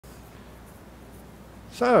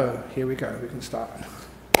So, here we go, we can start.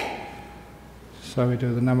 So we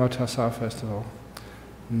do the Namo Tassa first of all.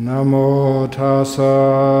 Namo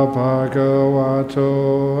Tassa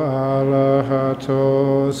Bhagavato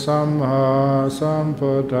Arahato Samma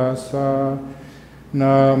Sambuddhassa.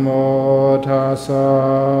 Namo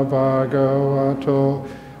Tassa Bhagavato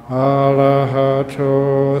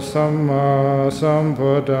Arahato Samma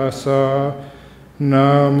Sambuddhassa.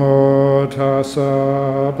 Namo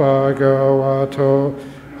Tassa Bhagavato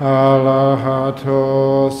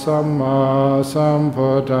Arahato Samma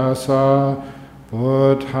Sambuddhassa.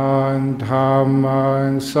 Buddhaṃ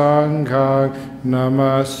Dhammaṃ Sanghaṃ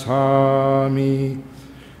Namasami.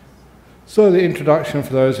 So the introduction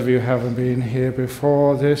for those of you who haven't been here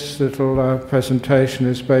before, this little presentation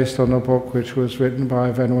is based on a book which was written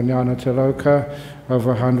by Venerable Nyanatiloka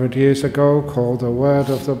over 100 years ago called The Word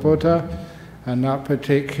of the Buddha. And that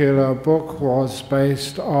particular book was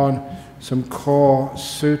based on some core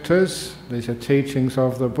suttas. These are teachings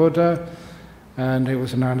of the Buddha, and it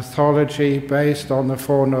was an anthology based on the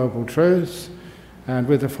Four Noble Truths. And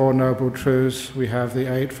with the Four Noble Truths we have the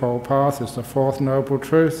Eightfold Path as the fourth Noble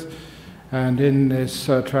Truth. And in this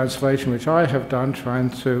translation which I have done,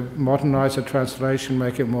 trying to modernize the translation,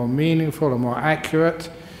 make it more meaningful and more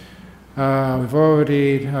accurate, we've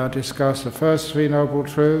already discussed the first three Noble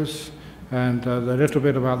Truths, and a little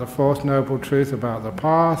bit about the fourth Noble Truth, about the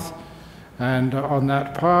path. And on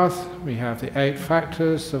that path we have the 8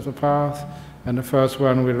 factors of the path, and the first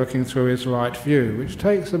one we're looking through is right view, which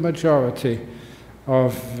takes the majority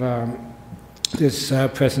of this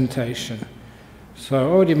presentation. So I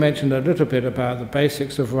already mentioned a little bit about the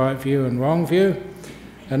basics of right view and wrong view,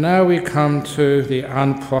 and now we come to the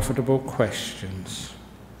unprofitable questions.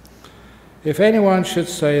 If anyone should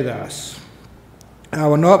say thus, I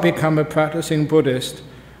will not become a practicing Buddhist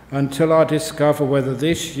until I discover whether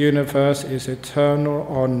this universe is eternal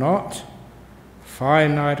or not,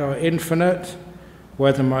 finite or infinite,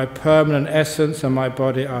 whether my permanent essence and my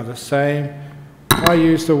body are the same. I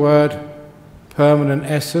use the word permanent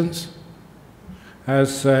essence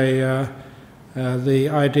as the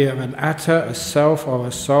idea of an atta, a self or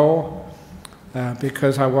a soul,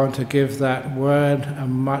 because I want to give that word a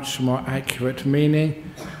much more accurate meaning.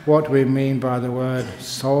 What do we mean by the word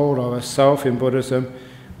soul or a self in Buddhism?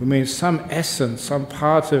 We mean some essence, some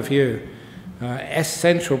part of you,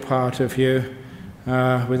 essential part of you,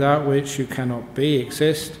 without which you cannot be,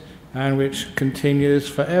 exist, and which continues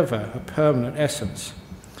forever, a permanent essence.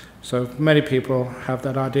 So many people have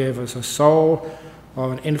that idea of as a soul,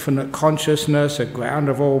 or an infinite consciousness, a ground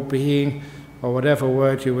of all being, or whatever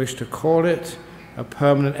word you wish to call it, a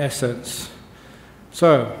permanent essence.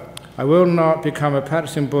 So, I will not become a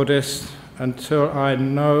practicing Buddhist until I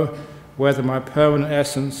know whether my permanent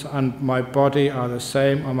essence and my body are the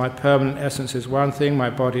same, or my permanent essence is one thing,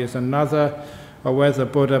 my body is another, or whether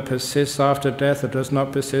Buddha persists after death or does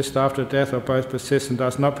not persist after death, or both persists and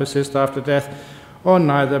does not persist after death, or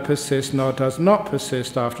neither persists nor does not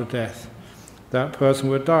persist after death. That person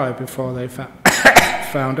would die before they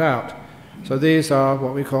found out. So these are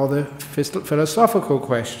what we call the philosophical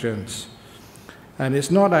questions. And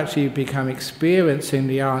it's not actually become experiencing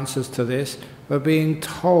the answers to this, but being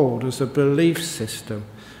told as a belief system.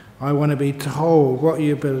 I want to be told what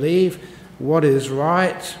you believe, what is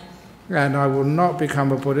right, and I will not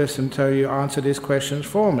become a Buddhist until you answer these questions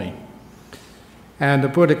for me. And the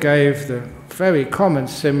Buddha gave the very common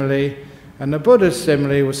simile, and the Buddha's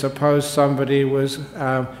simile was, suppose somebody was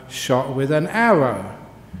shot with an arrow.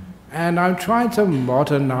 And I'm trying to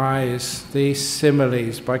modernize these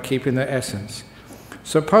similes by keeping their essence.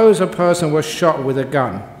 Suppose a person was shot with a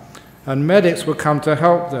gun, and medics would come to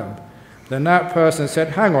help them. Then that person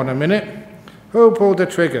said, hang on a minute, who pulled the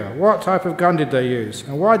trigger? What type of gun did they use?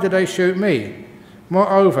 And why did they shoot me?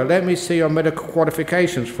 Moreover, let me see your medical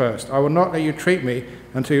qualifications first. I will not let you treat me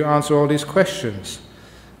until you answer all these questions.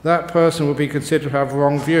 That person will be considered to have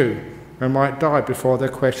wrong view and might die before their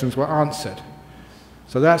questions were answered.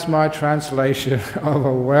 So that's my translation of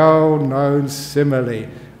a well-known simile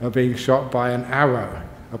of being shot by an arrow,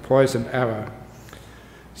 a poisoned arrow.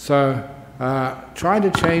 So trying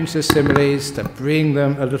to change the similes to bring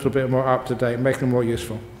them a little bit more up to date, make them more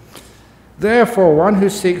useful. Therefore, one who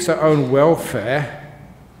seeks their own welfare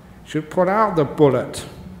should put out the bullet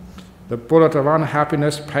of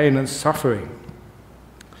unhappiness, pain and suffering.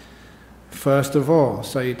 First of all,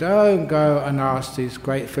 so you don't go and ask these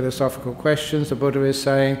great philosophical questions. The Buddha is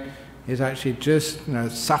saying is actually just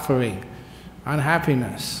suffering,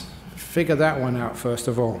 unhappiness. Figure that one out first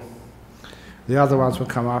of all. The other ones will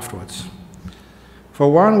come afterwards.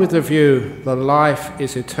 For one with the view that life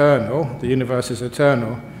is eternal, the universe is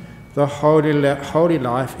eternal, the holy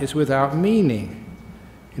life is without meaning.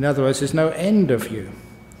 In other words, there's no end of you.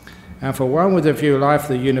 And for one with the view life of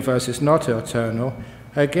the universe is not eternal,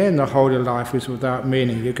 again the holy life is without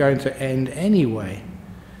meaning. You're going to end anyway.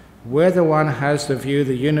 Whether one has the view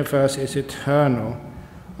the universe is eternal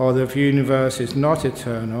or the universe is not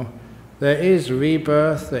eternal, there is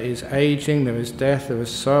rebirth, there is aging, there is death, there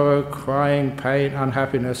is sorrow, crying, pain,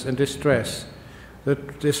 unhappiness, and distress, the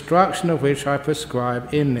destruction of which I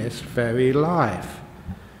prescribe in this very life.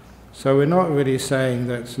 So we're not really saying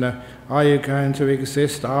that, are you going to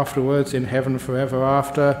exist afterwards in heaven forever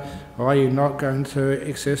after, or are you not going to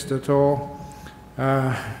exist at all?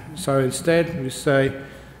 So instead we say,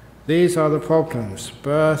 these are the problems: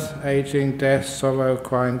 birth, aging, death, sorrow,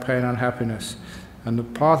 crying, pain, unhappiness. And the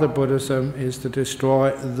path of Buddhism is to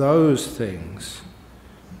destroy those things.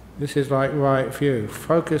 This is like right view,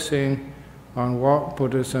 focusing on what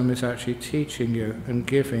Buddhism is actually teaching you and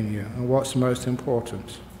giving you, and what's most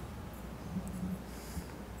important.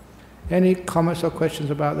 Any comments or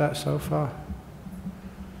questions about that so far?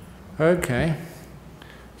 Okay.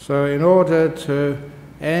 So in order to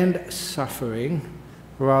end suffering,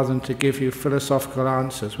 rather than to give you philosophical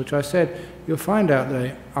answers, which I said you'll find out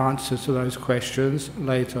the answers to those questions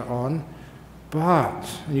later on, but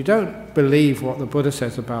you don't believe what the Buddha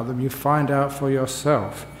says about them, you find out for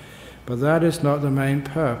yourself. But that is not the main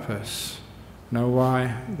purpose. Know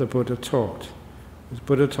why the Buddha taught. The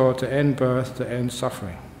Buddha taught to end birth, to end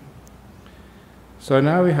suffering. So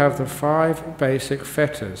now we have the 5 basic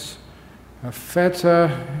fetters. A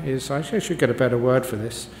fetter is, actually I should get a better word for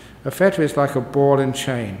this. A fetter is like a ball and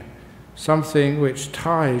chain, something which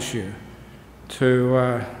ties you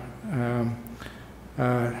to,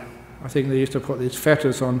 I think they used to put these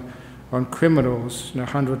fetters on criminals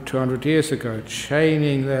 100, 200 years ago,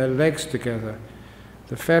 chaining their legs together.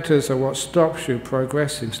 The fetters are what stops you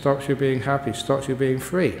progressing, stops you being happy, stops you being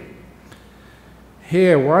free.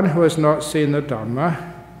 Here, one who has not seen the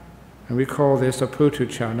Dhamma, and we call this a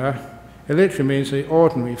putuchana, it literally means the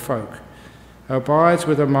ordinary folk, abides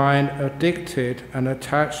with a mind addicted and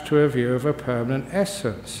attached to a view of a permanent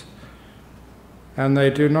essence. And they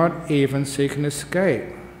do not even seek an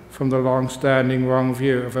escape from the long-standing wrong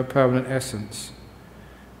view of a permanent essence.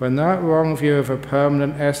 When that wrong view of a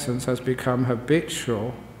permanent essence has become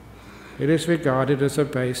habitual, it is regarded as a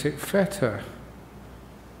basic fetter.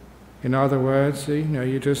 In other words,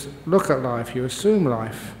 you just look at life, you assume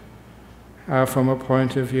life from a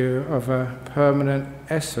point of view of a permanent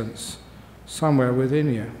essence somewhere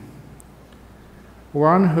within you.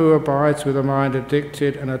 One who abides with a mind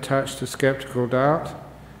addicted and attached to skeptical doubt,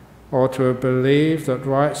 or to a belief that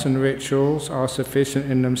rites and rituals are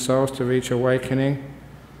sufficient in themselves to reach awakening,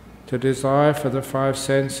 to desire for the 5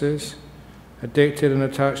 senses, addicted and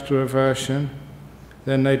attached to aversion,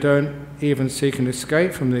 then they don't even seek an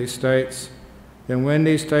escape from these states. Then when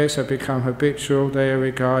these states have become habitual, they are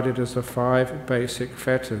regarded as the 5 basic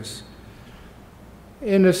fetters.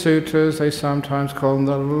 In the sutras, they sometimes call them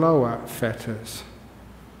the lower fetters,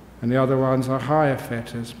 and the other ones are higher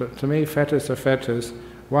fetters. But to me, fetters are fetters.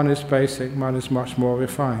 One is basic, one is much more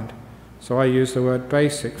refined. So I use the word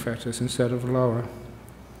basic fetters instead of lower.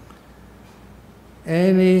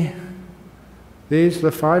 These,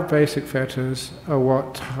 the 5 basic fetters, are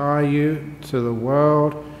what tie you to the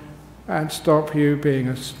world and stop you being,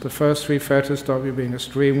 the first 3 fetters stop you being a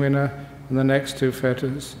stream winner, and the next 2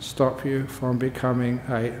 fetters stop you from becoming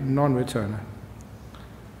a non-returner.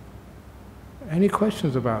 Any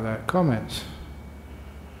questions about that? Comments?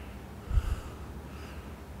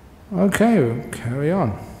 Okay, we'll carry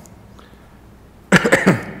on.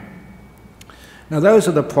 Now those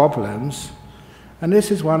are the problems, and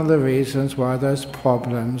this is one of the reasons why those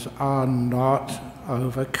problems are not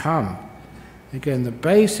overcome. Again, the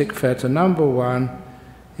basic fetter, number 1,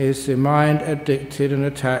 is the mind addicted and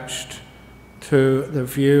attached to the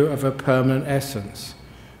view of a permanent essence.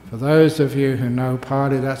 For those of you who know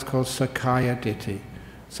Pali, that's called Sakkaya Ditthi,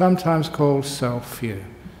 sometimes called self-view.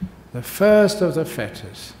 The first of the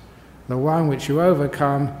fetters, the one which you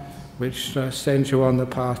overcome, which sends you on the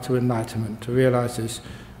path to enlightenment, to realize there's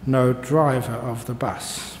no driver of the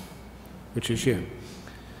bus, which is you.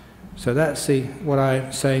 So that's what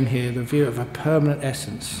I'm saying here, the view of a permanent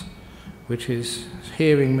essence, which is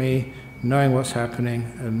hearing me, knowing what's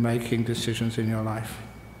happening, and making decisions in your life.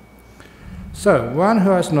 So, one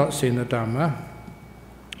who has not seen the Dhamma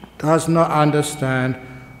does not understand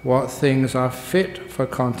what things are fit for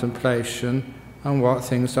contemplation and what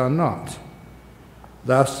things are not.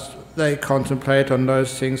 Thus, they contemplate on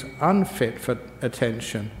those things unfit for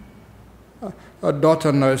attention, or not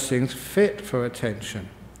on those things fit for attention.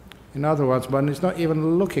 In other words, one is not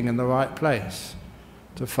even looking in the right place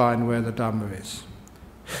to find where the Dhamma is.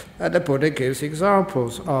 And the Buddha gives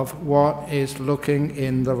examples of what is looking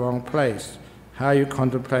in the wrong place, how you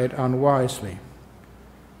contemplate unwisely.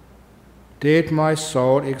 Did my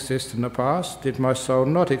soul exist in the past? Did my soul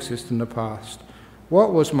not exist in the past?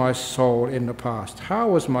 What was my soul in the past? How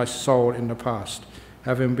was my soul in the past?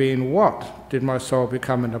 Having been what did my soul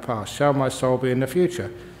become in the past? Shall my soul be in the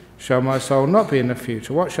future? Shall my soul not be in the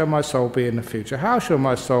future? What shall my soul be in the future? How shall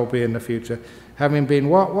my soul be in the future? Having been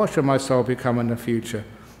what shall my soul become in the future?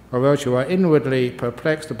 Or else you are inwardly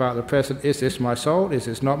perplexed about the present. Is this my soul? Is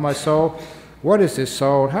this not my soul? What is this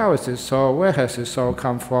soul? How is this soul? Where has this soul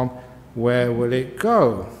come from? Where will it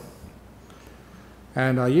go?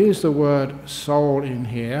 And I use the word soul in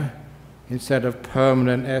here instead of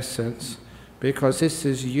permanent essence, because this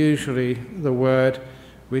is usually the word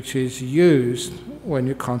which is used when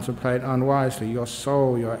you contemplate unwisely, your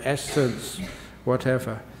soul, your essence,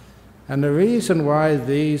 whatever. And the reason why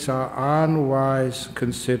these are unwise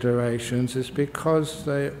considerations is because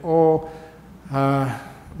they all are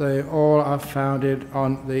founded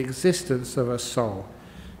on the existence of a soul.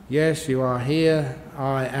 Yes, you are here,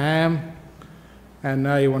 I am, and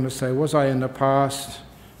now you want to say, was I in the past,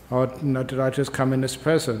 or did I just come in this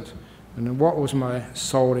present? And then what was my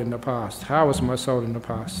soul in the past? How was my soul in the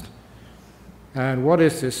past? And what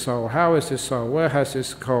is this soul? How is this soul? Where has this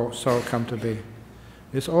soul come to be?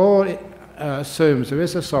 This all assumes there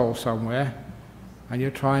is a soul somewhere, and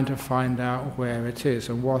you're trying to find out where it is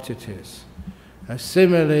and what it is. A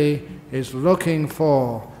simile is looking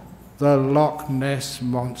for the Loch Ness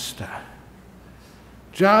Monster.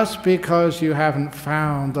 Just because you haven't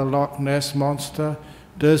found the Loch Ness Monster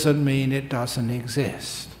doesn't mean it doesn't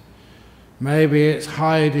exist. Maybe it's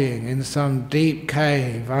hiding in some deep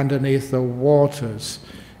cave underneath the waters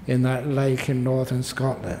in that lake in northern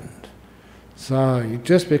Scotland. So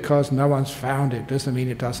just because no one's found it doesn't mean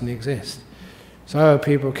it doesn't exist. So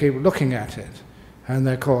people keep looking at it, and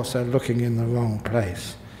of course they're looking in the wrong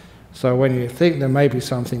place. So when you think there may be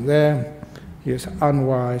something there, it's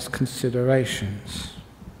unwise considerations.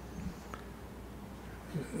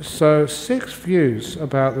 So 6 views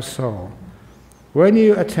about the soul. When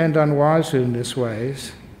you attend unwisely in these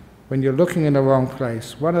ways, when you're looking in the wrong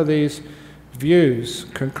place, one of these views,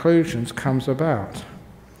 conclusions, comes about.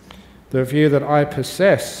 The view that I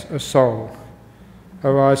possess a soul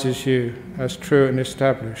arises you as true and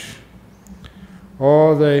established.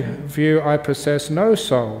 Or the view I possess no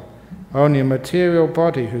soul, only a material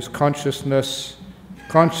body whose conscious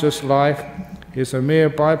life is a mere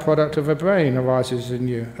byproduct of a brain arises in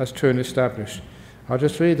you as true and established. I'll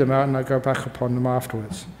just read them out and I'll go back upon them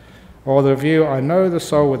afterwards. Or the view I know the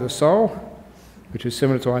soul with a soul, which is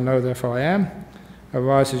similar to I know therefore I am,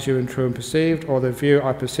 arises you in true and perceived. Or the view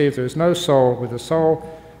I perceive there is no soul with a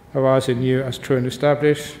soul arises in you as true and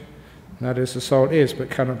established, and that is the soul is but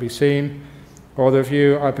cannot be seen. Or the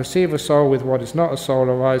view I perceive a soul with what is not a soul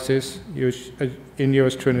arises in you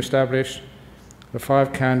as true and established. The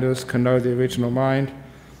 5 khandhas can know the original mind.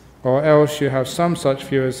 Or else you have some such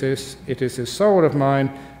view as this: it is this soul of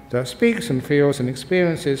mine that speaks and feels and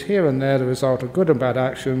experiences here and there the result of good and bad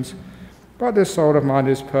actions, but this soul of mine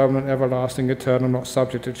is permanent, everlasting, eternal, not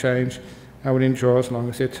subject to change, and will endure as long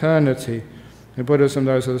as eternity. In Buddhism,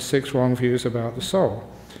 those are the 6 wrong views about the soul.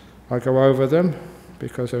 I go over them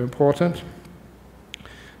because they're important.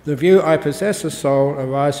 The view I possess a soul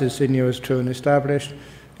arises in you as true and established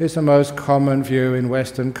is the most common view in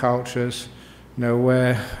Western cultures,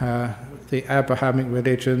 where the Abrahamic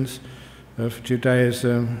religions of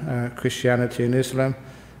Judaism, Christianity and Islam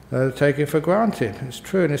take it for granted. It's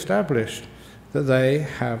true and established that they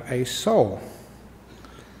have a soul.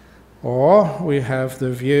 Or we have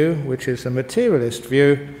the view, which is a materialist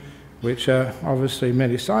view, which obviously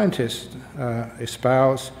many scientists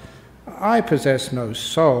espouse. I possess no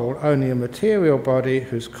soul, only a material body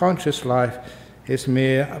whose conscious life is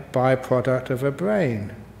mere byproduct of a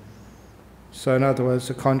brain. So in other words,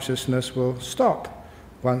 the consciousness will stop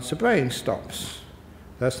once the brain stops.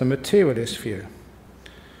 That's the materialist view.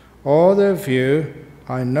 Or the view,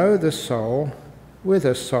 I know the soul with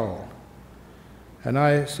a soul. And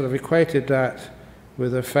I sort of equated that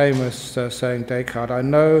with a famous saying, Descartes, I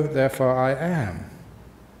know, therefore I am.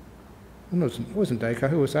 It wasn't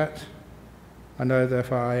Descartes, who was that? I know,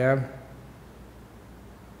 therefore I am.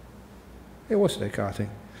 It was Descartes, I think.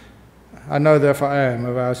 I know, therefore I am,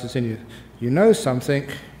 arises in you. You know something,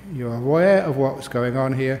 you're aware of what's going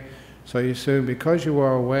on here, so you assume because you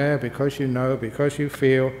are aware, because you know, because you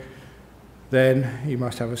feel, then you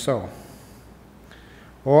must have a soul.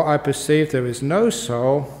 Or I perceive there is no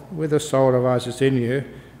soul, with a soul arises in you,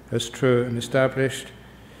 as true and established.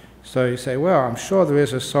 So you say, well, I'm sure there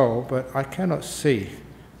is a soul, but I cannot see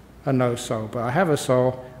a no soul. But I have a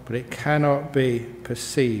soul, but it cannot be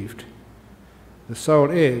perceived. The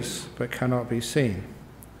soul is, but cannot be seen.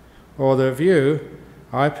 Or the view,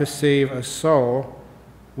 I perceive a soul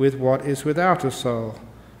with what is without a soul.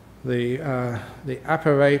 The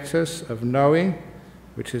apparatus of knowing,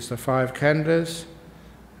 which is the five khandhas,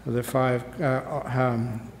 the five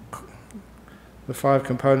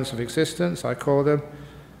components of existence, I call them,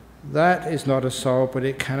 that is not a soul, but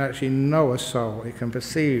it can actually know a soul. It can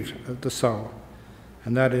perceive the soul.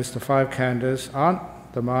 And that is the five khandhas aren't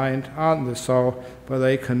the mind, aren't the soul, but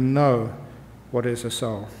they can know what is a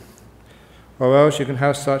soul. Or else you can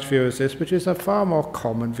have such view as this, which is a far more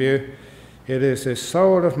common view. It is this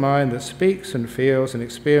soul of mine that speaks and feels and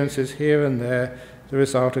experiences here and there the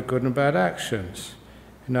result of good and bad actions.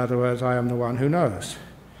 In other words, I am the one who knows.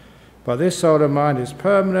 But this soul of mine is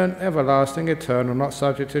permanent, everlasting, eternal, not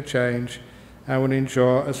subject to change, and will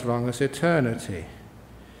endure as long as eternity.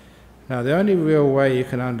 Now, the only real way you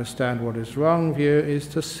can understand what is wrong view is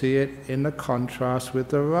to see it in the contrast with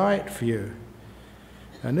the right view.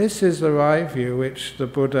 And this is the right view which the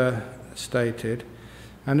Buddha stated,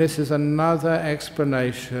 and this is another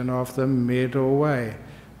explanation of the middle way.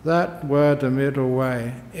 That word, the middle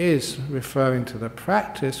way, is referring to the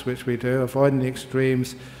practice which we do, avoiding the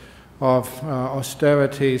extremes of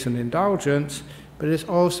austerities and indulgence, but it's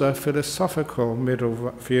also a philosophical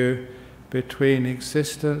middle view between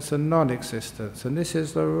existence and non-existence, and this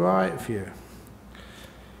is the right view.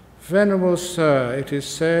 Venerable Sir, it is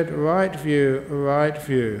said, right view, right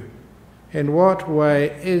view. In what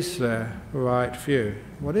way is there right view?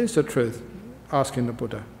 What is the truth? Asking the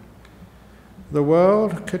Buddha. The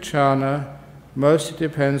world, Kachana, mostly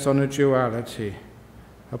depends on a duality,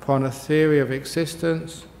 upon a theory of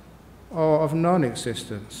existence or of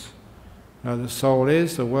non-existence. Now the soul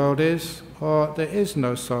is, the world is, or there is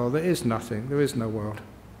no soul, there is nothing, there is no world.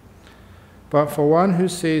 But for one who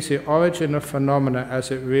sees the origin of phenomena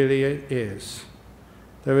as it really is,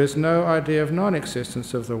 there is no idea of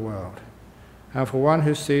non-existence of the world. And for one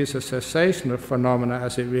who sees the cessation of phenomena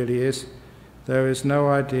as it really is, there is no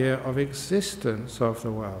idea of existence of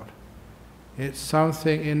the world. It's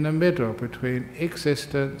something in the middle between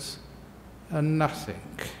existence and nothing.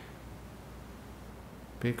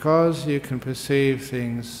 Because you can perceive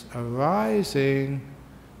things arising,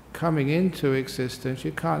 coming into existence,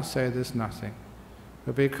 you can't say there's nothing.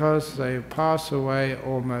 But because they pass away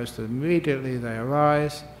almost immediately they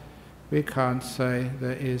arise, we can't say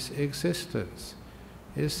there is existence.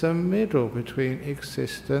 It's the middle between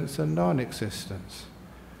existence and non-existence,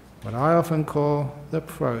 what I often call the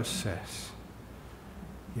process.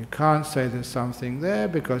 You can't say there's something there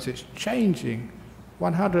because it's changing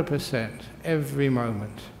 100% every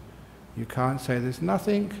moment. You can't say there's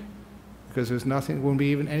nothing because there's nothing, there won't be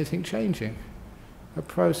even anything changing. A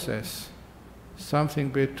process, something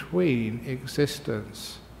between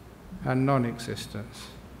existence and non-existence.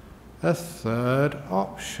 A third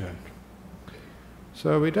option.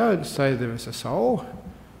 So we don't say there is a soul,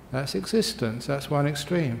 that's existence, that's one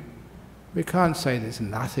extreme. We can't say there's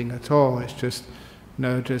nothing at all, it's just,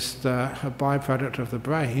 just a byproduct of the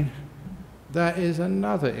brain. That is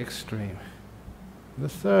another extreme. The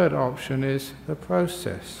third option is the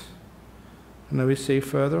process. And then we see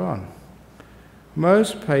further on.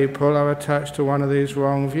 Most people are attached to one of these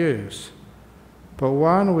wrong views, but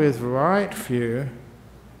one with right view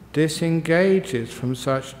disengages from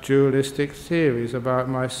such dualistic theories about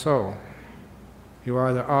my soul. You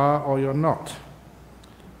either are or you're not.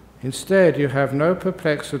 Instead, you have no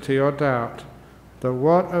perplexity or doubt that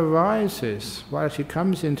what arises, what actually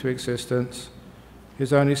comes into existence,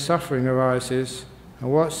 is only suffering arises,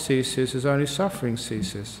 and what ceases is only suffering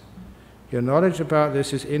ceases. Your knowledge about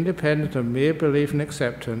this is independent of mere belief and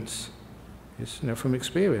acceptance. It's from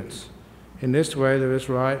experience. In this way, there is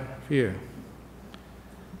right view.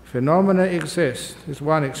 Phenomena exist is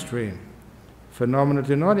one extreme. Phenomena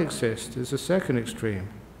do not exist is the second extreme.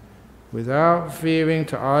 Without veering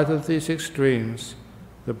to either of these extremes,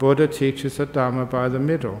 the Buddha teaches the Dhamma by the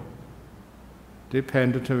middle,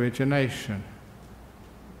 dependent origination.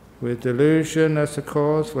 With delusion as the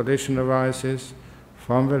cause, volition arises.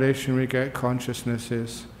 From volition we get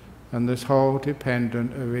consciousnesses, and this whole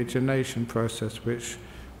dependent origination process, which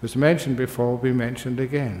was mentioned before, will be mentioned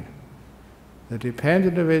again. The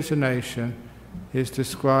dependent origination is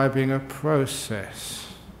describing a process.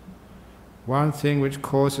 One thing which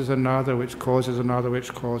causes another, which causes another,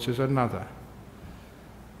 which causes another.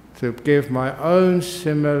 To give my own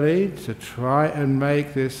simile, to try and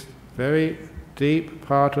make this very deep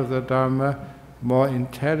part of the Dhamma more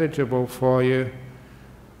intelligible for you.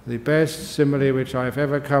 The best simile which I've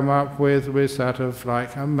ever come up with was that of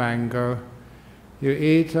like a mango. You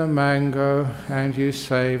eat a mango and you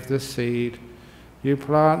save the seed. You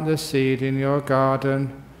plant the seed in your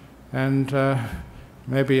garden, and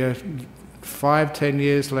maybe 5-10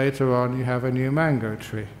 years later on you have a new mango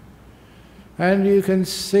tree. And you can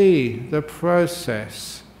see the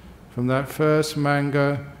process from that first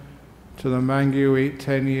mango to the mango you eat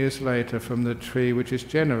 10 years later from the tree which is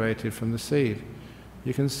generated from the seed.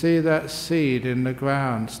 You can see that seed in the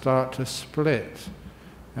ground start to split,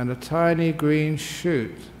 and a tiny green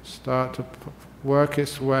shoot start to work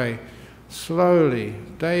its way slowly,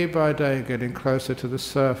 day by day, getting closer to the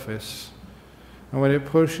surface. And when it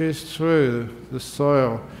pushes through the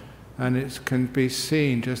soil, and it can be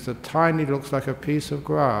seen just a tiny, looks like a piece of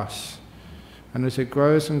grass. And as it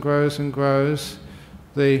grows and grows and grows,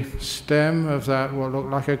 the stem of that, what looked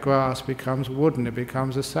like a grass, becomes wooden, it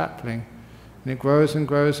becomes a sapling. And it grows and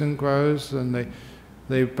grows and grows, and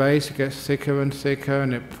the base gets thicker and thicker,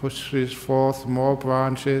 and it pushes forth more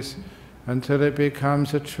branches until it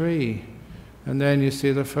becomes a tree. And then you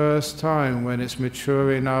see the first time when it's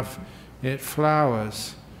mature enough, it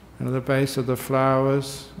flowers. And at the base of the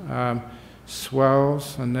flowers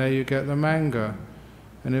swells, and there you get the mango.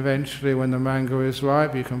 And eventually when the mango is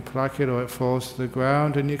ripe, you can pluck it or it falls to the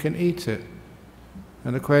ground and you can eat it.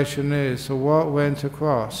 And the question is, so what went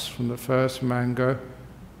across from the first mango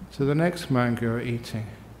to the next mango you're eating?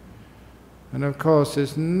 And of course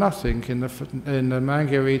there's nothing in the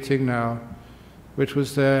mango you're eating now which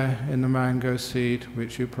was there in the mango seed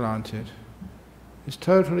which you planted. It's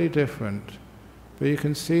totally different. But you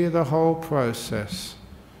can see the whole process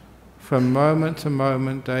from moment to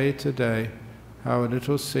moment, day to day, how a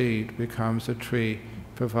little seed becomes a tree,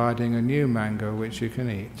 providing a new mango which you can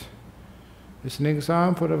eat. It's an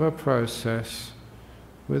example of a process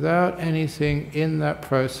without anything in that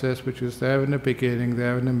process which was there in the beginning,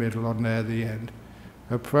 there in the middle, or there at the end.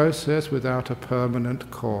 A process without a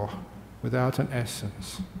permanent core, without an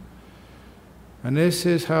essence. And this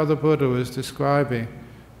is how the Buddha was describing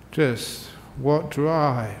just what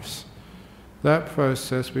drives that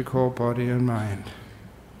process we call body and mind.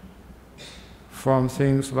 From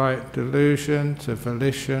things like delusion to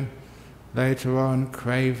volition, later on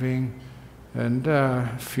craving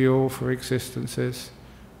and fuel for existences.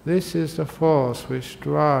 This is the force which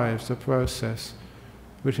drives the process,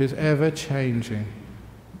 which is ever changing.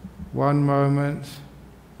 One moment,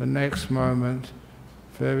 the next moment,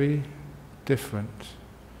 very different.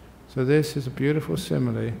 So this is a beautiful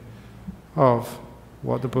simile of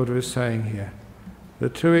what the Buddha is saying here. The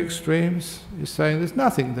two extremes is saying there's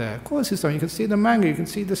nothing there. Of course there's something. You can see the mango, you can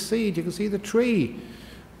see the seed, you can see the tree.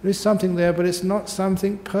 There's something there, but it's not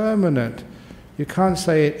something permanent. You can't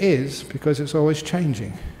say it is because it's always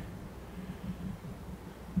changing.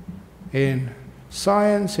 In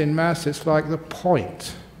science, in maths, it's like the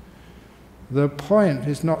point. The point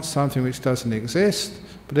is not something which doesn't exist,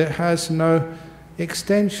 but it has no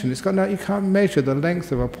extension. It's got no, you can't measure the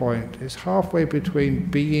length of a point. It's halfway between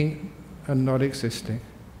being and not existing.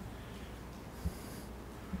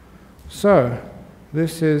 So,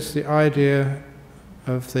 this is the idea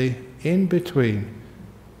of the in-between.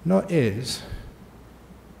 Not is.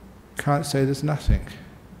 Can't say there's nothing.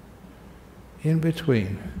 In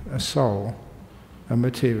between a soul and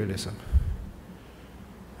materialism.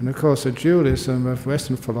 And of course the dualism of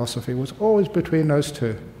Western philosophy was always between those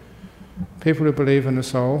two. People who believe in the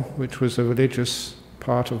soul, which was a religious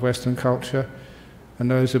part of Western culture, and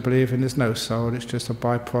those who believe in there's no soul, it's just a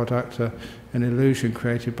byproduct, an illusion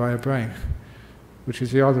created by a brain, which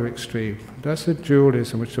is the other extreme. That's the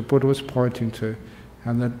dualism which the Buddha was pointing to.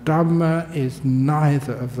 And the Dhamma is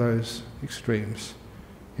neither of those extremes.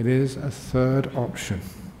 It is a third option.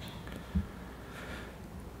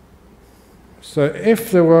 So if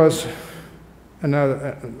there was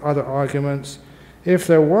other arguments, if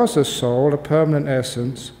there was a soul, a permanent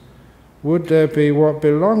essence, would there be what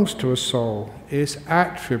belongs to a soul, its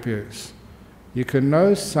attributes? You can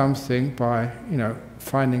know something by,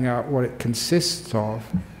 finding out what it consists of,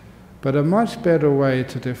 but a much better way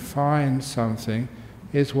to define something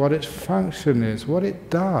is what its function is, what it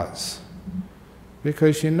does.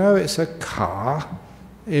 Because it's a car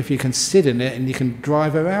if you can sit in it and you can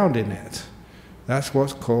drive around in it. That's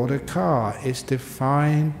what's called a car. It's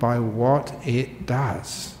defined by what it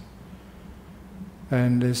does.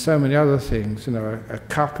 And there's so many other things. A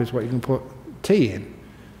cup is what you can put tea in.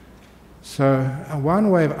 So one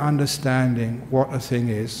way of understanding what a thing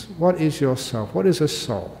is, what is yourself? What is a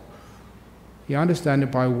soul? You understand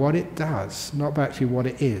it by what it does, not by actually what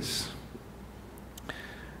it is.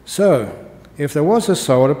 So, if there was a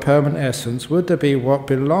soul, a permanent essence, would there be what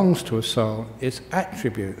belongs to a soul, its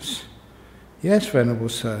attributes? Yes, Venerable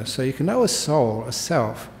Sir. So you can know a soul, a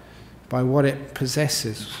self, by what it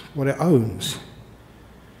possesses, what it owns.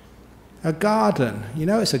 A garden, you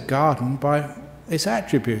know it's a garden by its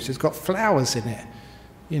attributes. It's got flowers in it.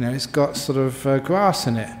 You know, it's got sort of grass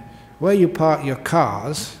in it. Where you park your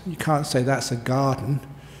cars, you can't say that's a garden.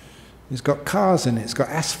 It's got cars in it, it's got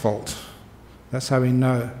asphalt. That's how we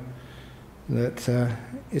know that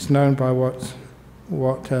it's known by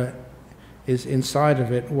what is inside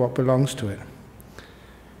of it, what belongs to it.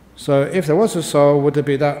 So if there was a soul, would there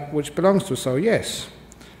be that which belongs to a soul? Yes.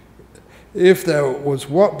 If there was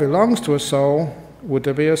what belongs to a soul, would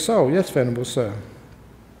there be a soul? Yes, Venerable Sir.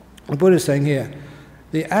 The Buddha is saying here,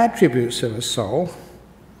 the attributes of a soul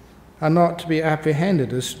are not to be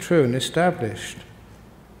apprehended as true and established.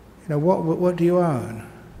 You know, what do you own?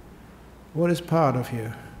 What is part of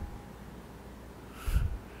you?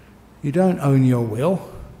 You don't own your will.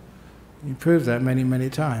 You prove that many, many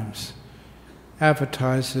times.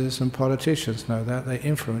 Advertisers and politicians know that. They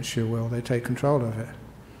influence your will. They take control of it.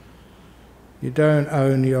 You don't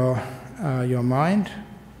own your mind.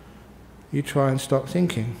 You try and stop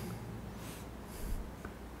thinking.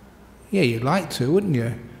 Yeah, you'd like to, wouldn't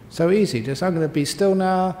you? So easy. Just, I'm going to be still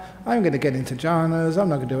now. I'm going to get into jhanas. I'm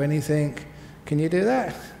not going to do anything. Can you do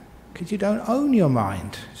that? Because you don't own your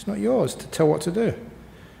mind. It's not yours to tell what to do.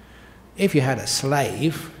 If you had a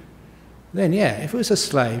slave, then yeah, if it was a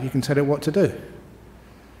slave, you can tell it what to do.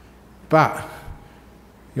 But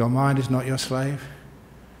your mind is not your slave.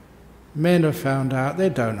 Men have found out they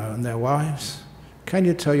don't own their wives. Can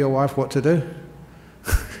you tell your wife what to do?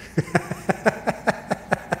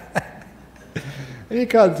 You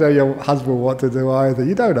can't tell your husband what to do either.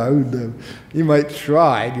 You don't own them. You may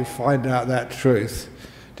try and you find out that truth.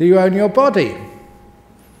 Do you own your body?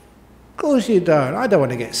 Of course you don't. I don't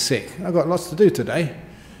want to get sick. I've got lots to do today.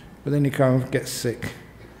 But then you come and get sick.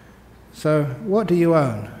 So what do you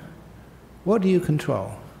own? What do you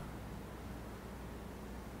control?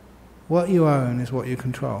 What you own is what you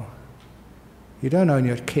control. You don't own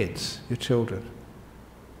your kids, your children.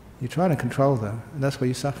 You're trying to control them, and that's where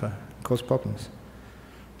you suffer, cause problems.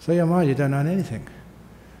 So your mind, you don't own anything.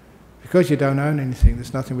 Because you don't own anything,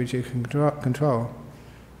 there's nothing which you can control.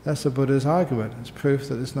 That's the Buddha's argument. It's proof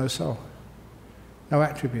that there's no soul. No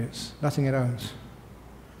attributes, nothing it owns.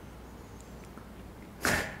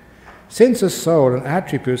 Since a soul and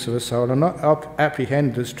attributes of a soul are not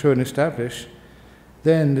apprehended as true and established,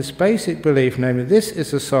 then this basic belief, namely, this is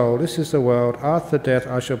the soul, this is the world, after death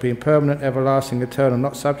I shall be impermanent, everlasting, eternal,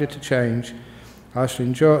 not subject to change, I shall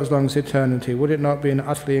endure as long as eternity, would it not be an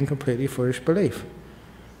utterly and completely foolish belief?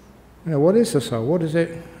 You know, what is the soul? What does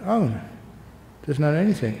it own? It doesn't own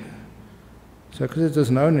anything. So because it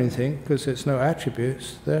doesn't own anything, because it's no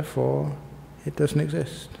attributes, therefore it doesn't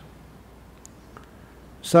exist.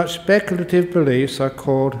 Such speculative beliefs are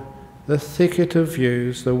called the thicket of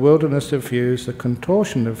views, the wilderness of views, the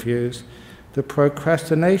contortion of views, the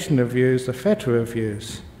procrastination of views, the fetter of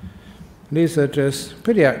views. And these are just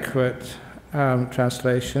pretty accurate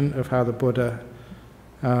translation of how the Buddha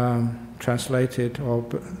translated or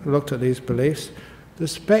looked at these beliefs. The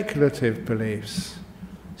speculative beliefs.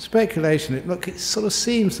 Speculation, it sort of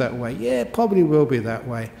seems that way. Yeah, it probably will be that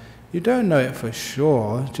way. You don't know it for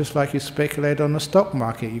sure, just like you speculate on the stock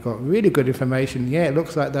market. You've got really good information. Yeah, it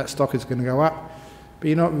looks like that stock is going to go up, but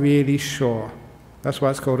you're not really sure. That's why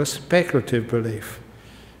it's called a speculative belief.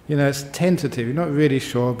 You know, it's tentative. You're not really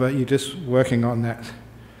sure, but you're just working on that.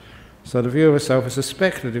 So the view of a self is a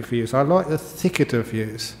speculative view. So I like the thicket of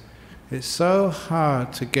views. It's so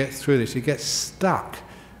hard to get through this. You get stuck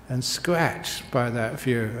and scratched by that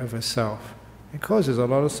view of a self. It causes a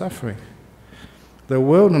lot of suffering. The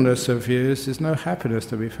wilderness of views, there's no happiness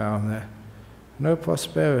to be found there, no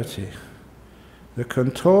prosperity. The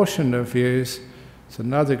contortion of views is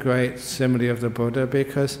another great simile of the Buddha,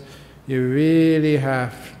 because you really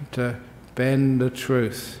have to bend the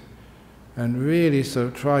truth and really sort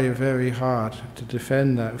of try very hard to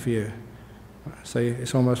defend that view. So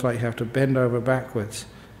it's almost like you have to bend over backwards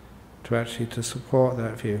to support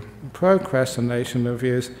that view. Procrastination of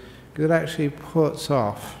views, it actually puts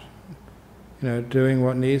off doing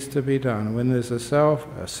what needs to be done. When there's a self,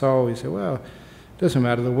 a soul, you say, well, it doesn't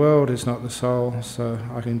matter, the world is not the soul, so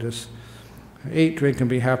I can just eat, drink and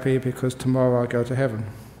be happy because tomorrow I'll go to heaven.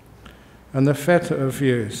 And the fetter of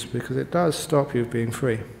views, because it does stop you being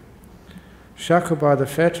free. Shackled by the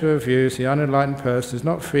fetter of views, the unenlightened person is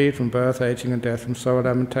not freed from birth, aging and death, from sorrow,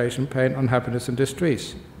 lamentation, pain, unhappiness and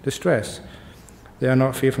distress. They are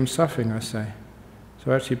not free from suffering, I say.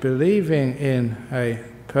 So actually believing in a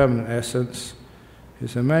permanent essence,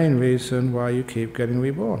 is the main reason why you keep getting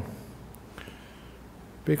reborn.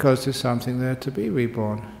 Because there's something there to be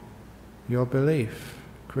reborn. Your belief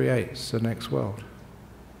creates the next world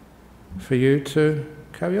for you to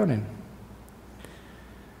carry on in.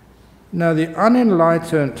 Now the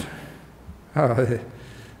unenlightened,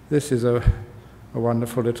 this is a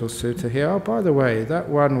wonderful little sutta here. Oh, by the way, that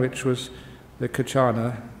one which was the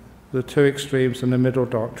Kachana, the two extremes and the middle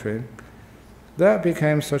doctrine, that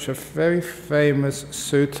became such a very famous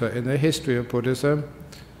sutta in the history of Buddhism,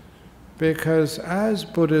 because as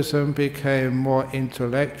Buddhism became more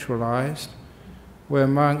intellectualized, where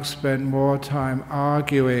monks spent more time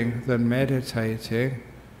arguing than meditating,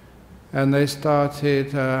 and they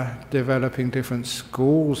started developing different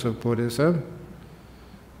schools of Buddhism,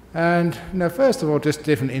 and first of all just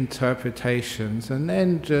different interpretations, and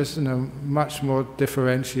then just much more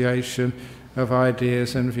differentiation of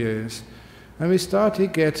ideas and views. And we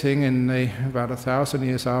started getting in about 1,000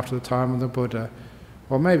 years after the time of the Buddha,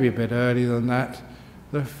 or maybe a bit earlier than that,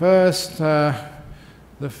 the first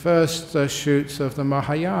shoots of the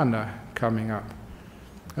Mahayana coming up.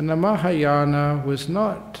 And the Mahayana was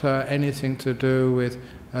not anything to do with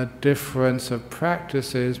a difference of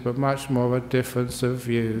practices, but much more a difference of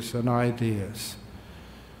views and ideas.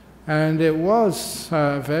 And it was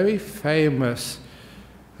a very famous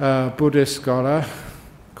Buddhist scholar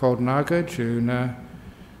called Nagarjuna.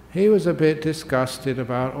 He was a bit disgusted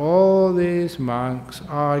about all these monks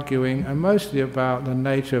arguing, and mostly about the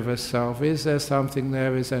nature of a self. Is there something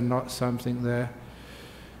there? Is there not something there?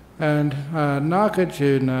 And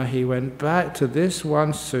Nagarjuna, he went back to this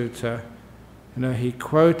one sutta. He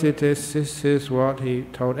quoted this. This is what he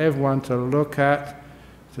told everyone to look at,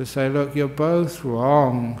 to say, look, you're both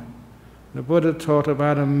wrong. The Buddha taught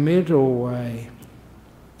about a middle way.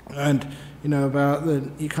 And about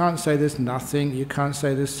you can't say there's nothing, you can't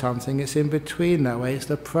say there's something, it's in between that way, it's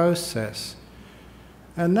the process.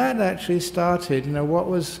 And that actually started,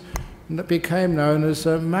 that became known as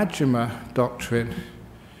the Majjhima doctrine.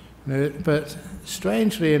 But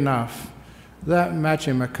strangely enough, that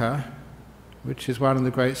Majjhimaka, which is one of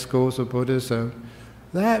the great schools of Buddhism,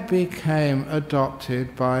 that became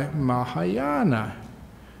adopted by Mahayana.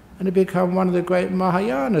 And it became one of the great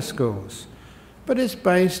Mahayana schools. But it's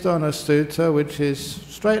based on a sutta which is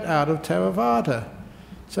straight out of Theravada.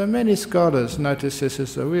 So many scholars notice this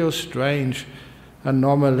as a real strange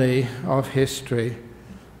anomaly of history.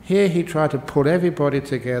 Here he tried to pull everybody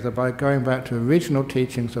together by going back to original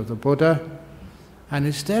teachings of the Buddha, and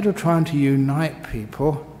instead of trying to unite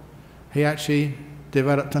people, he actually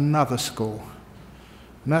developed another school.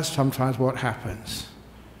 And that's sometimes what happens.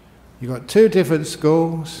 You've got two different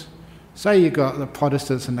schools. Say you've got the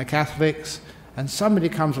Protestants and the Catholics, and somebody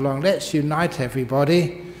comes along, let's unite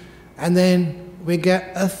everybody, and then we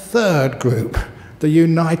get a third group, the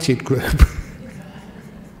united group.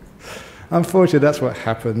 Unfortunately, that's what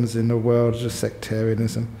happens in the world of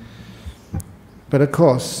sectarianism. But of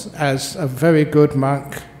course, as a very good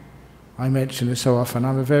monk, I mention this so often,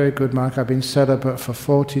 I'm a very good monk, I've been celibate for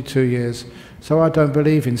 42 years, so I don't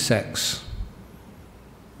believe in sects,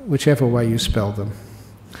 whichever way you spell them.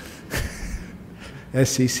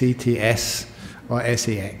 S-E-C-T-S or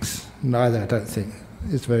S-E-X. Neither, I don't think.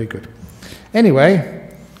 It's very good. Anyway,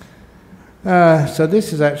 so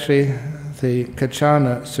this is actually the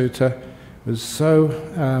Kachana Sutta, was so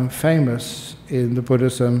famous in the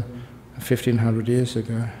Buddhism 1,500 years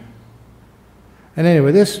ago. And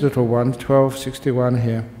anyway, this little one, 1261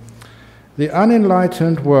 here. The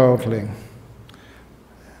unenlightened worldling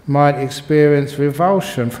might experience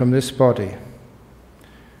revulsion from this body.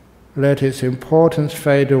 Let its importance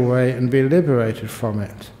fade away and be liberated from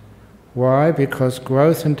it. Why? Because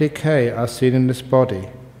growth and decay are seen in this body.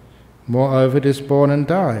 Moreover, it is born and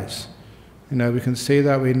dies. We can see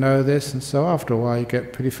that, we know this, and so after a while you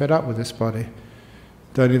get pretty fed up with this body.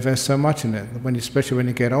 Don't invest so much in it. Especially when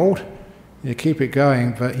you get old, you keep it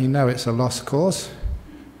going, but it's a lost cause.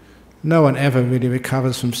 No one ever really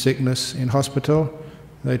recovers from sickness in hospital.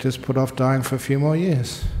 They just put off dying for a few more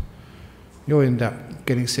years. You'll end up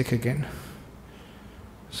getting sick again.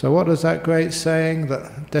 So what is that great saying,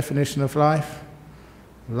 the definition of life?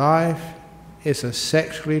 Life is a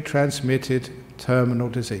sexually transmitted terminal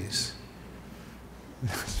disease.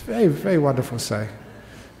 It's a very, very wonderful saying.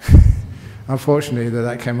 Unfortunately,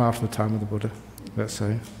 that came after the time of the Buddha, that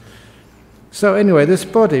saying. So anyway, this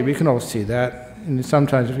body, we can all see that. And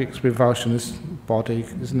sometimes if it's revulsion, this body,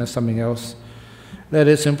 isn't there something else? Let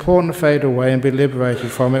its importance fade away and be liberated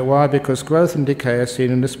from it. Why? Because growth and decay are seen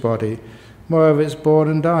in this body. Moreover, it's born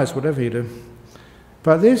and dies, whatever you do.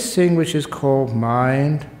 But this thing which is called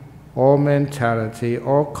mind or mentality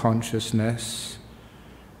or consciousness.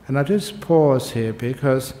 And I just pause here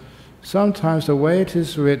because sometimes the way it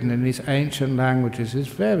is written in these ancient languages is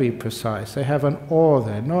very precise. They have an or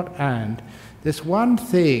there, not and. This one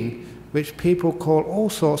thing which people call all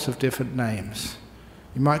sorts of different names.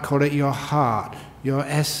 You might call it your heart, your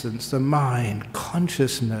essence, the mind,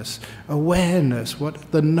 consciousness, awareness,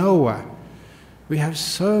 the knower. We have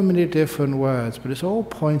so many different words, but it's all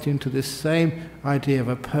pointing to this same idea of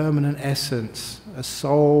a permanent essence, a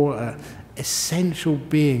soul, an essential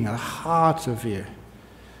being, a heart of you.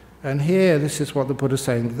 And here, this is what the Buddha is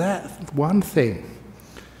saying, that one thing,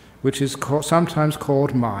 which is sometimes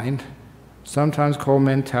called mind, sometimes called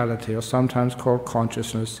mentality, or sometimes called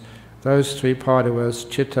consciousness, those three Pali words,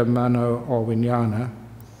 citta, mano, or vijnana,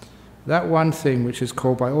 that one thing which is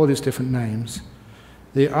called by all these different names,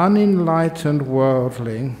 the unenlightened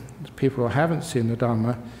worldling, people who haven't seen the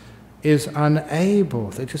Dhamma, is unable,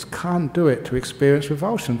 they just can't do it, to experience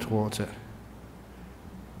revulsion towards it.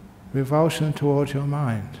 Revulsion towards your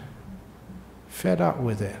mind. Fed up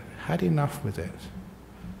with it, had enough with it.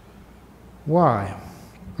 Why?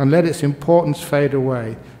 And let its importance fade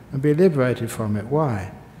away and be liberated from it.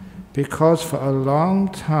 Why? Because for a long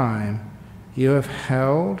time you have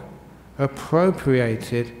held,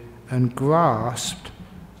 appropriated and grasped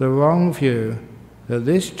the wrong view that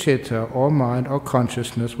this citta or mind or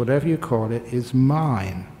consciousness, whatever you call it, is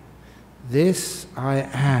mine. This I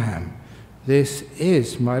am. This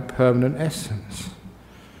is my permanent essence.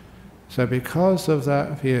 So because of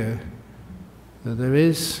that view, that there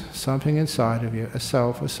is something inside of you, a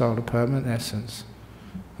self, a soul, a permanent essence,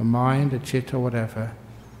 a mind, a citta, whatever,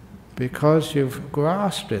 because you've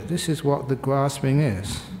grasped it, this is what the grasping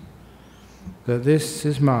is, that this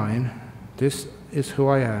is mine, this is who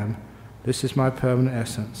I am, this is my permanent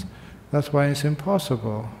essence. That's why it's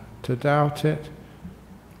impossible to doubt it,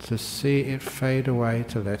 to see it fade away,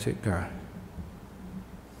 to let it go.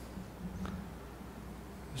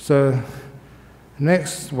 So,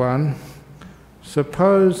 next one,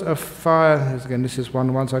 suppose a fire, again this is one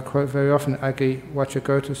of the ones I quote very often, Agi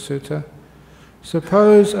Vachagota Sutta.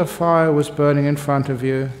 Suppose a fire was burning in front of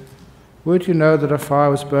you. Would you know that a fire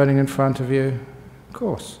was burning in front of you? Of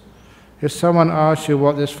course. If someone asked you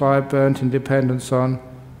what this fire burnt in dependence on,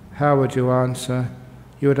 how would you answer?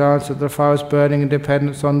 You would answer that the fire was burning in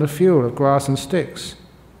dependence on the fuel of grass and sticks.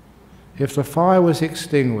 If the fire was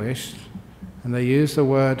extinguished, and they use the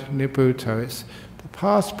word nibbutto, it's the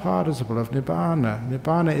past participle of nibbana.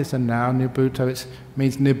 Nibbana is a noun, nibbutto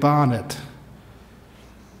means nibbanat.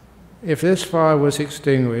 If this fire was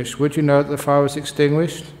extinguished, would you know that the fire was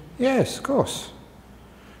extinguished? Yes, of course.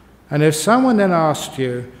 And if someone then asked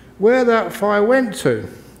you where that fire went to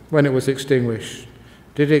when it was extinguished,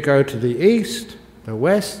 did it go to the east, the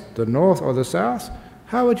west, the north, or the south?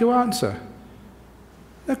 How would you answer?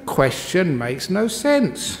 The question makes no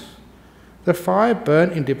sense. The fire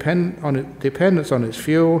burnt in dependence on its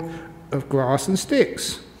fuel of grass and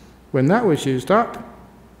sticks. When that was used up,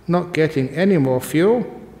 not getting any more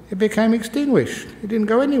fuel, it became extinguished. It didn't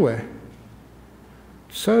go anywhere.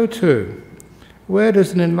 So too, where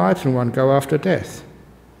does an enlightened one go after death?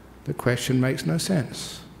 The question makes no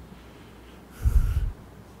sense.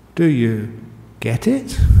 Do you get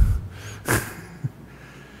it?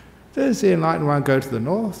 Does the enlightened one go to the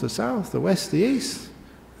north, the south, the west, the east?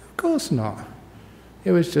 Of course not.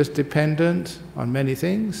 It was just dependent on many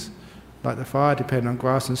things, like the fire depended on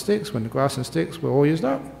grass and sticks. When the grass and sticks were all used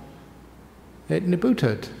up, it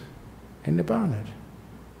nibbutted, it nibbanat.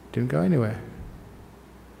 Didn't go anywhere.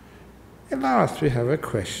 At last we have a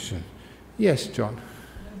question. Yes, John?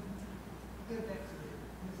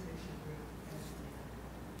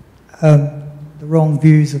 The wrong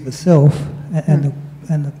views of the self and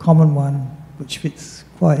the common one, which fits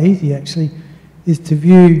quite easy actually, is to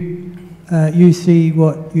view, you see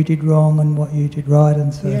what you did wrong and what you did right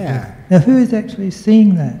and so forth. Now who is actually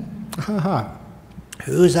seeing that?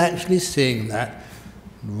 Who's actually seeing that?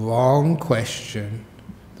 Wrong question.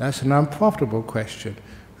 That's an unprofitable question.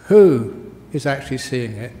 Who is actually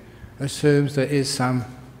seeing it assumes there is some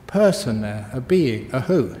person there, a being, a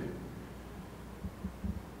who.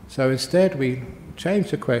 So instead we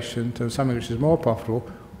change the question to something which is more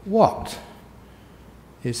profitable. What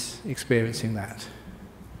is experiencing that?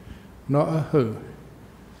 Not a who.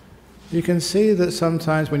 You can see that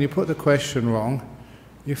sometimes when you put the question wrong,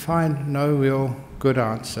 you find no real good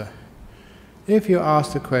answer. If you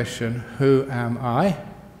ask the question, who am I?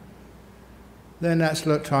 Then that's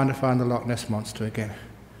trying to find the Loch Ness Monster again.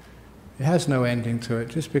 It has no ending to it.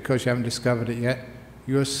 Just because you haven't discovered it yet,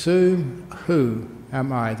 you assume, who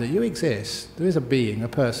am I? That you exist. There is a being, a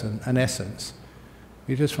person, an essence.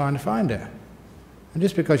 You're just trying to find it. And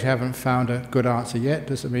just because you haven't found a good answer yet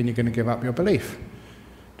doesn't mean you're going to give up your belief.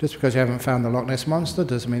 Just because you haven't found the Loch Ness Monster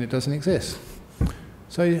doesn't mean it doesn't exist.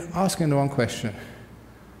 So you're asking the one question.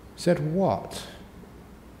 He said, what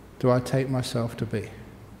do I take myself to be?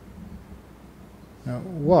 Now,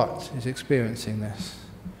 what is experiencing this?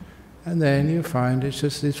 And then you find it's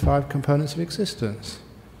just these 5 components of existence.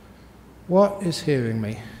 What is hearing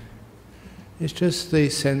me? It's just the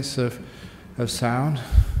sense of sound.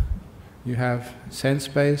 You have sense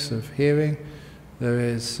base of hearing. There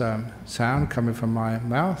is sound coming from my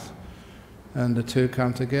mouth, and the two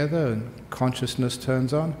come together and consciousness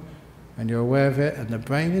turns on, and you're aware of it, and the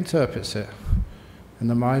brain interprets it, and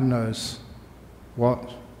the mind knows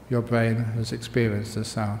what your brain has experienced as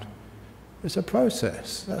sound. It's a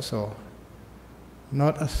process, that's all,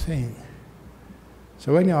 not a thing.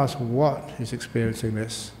 So when you ask what is experiencing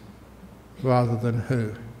this, rather than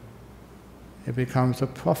who, it becomes a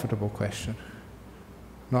profitable question,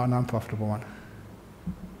 not an unprofitable one.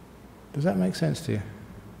 Does that make sense to you?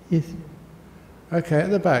 Yes. Okay, at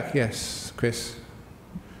the back, yes, Chris.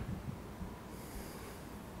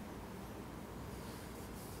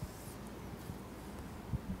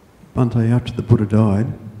 Bhante, after the Buddha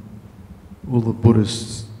died, all the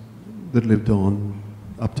Buddhists that lived on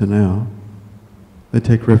up to now, they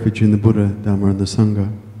take refuge in the Buddha, Dhamma and the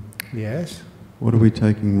Sangha. Yes. What are we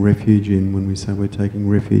taking refuge in when we say we're taking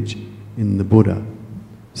refuge in the Buddha?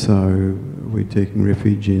 So we're taking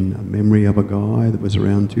refuge in a memory of a guy that was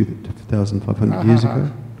around 2,500 years ago?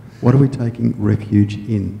 What are we taking refuge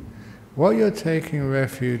in? What you're taking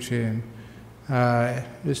refuge in,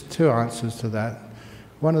 there's 2 answers to that.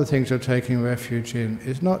 One of the things you're taking refuge in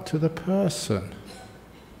is not to the person,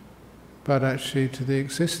 but actually to the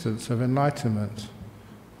existence of enlightenment.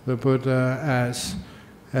 The Buddha as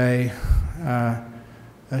a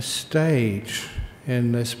stage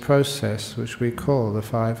in this process which we call the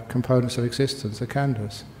 5 components of existence, the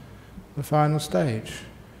khandhas, the final stage.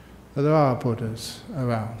 That there are Buddhas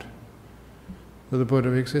around, that the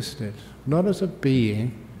Buddha existed, not as a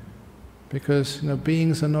being, because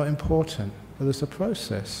beings are not important, but as a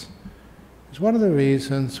process. It's one of the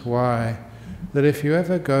reasons why that if you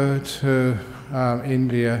ever go to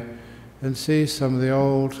India and see some of the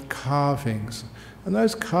old carvings, and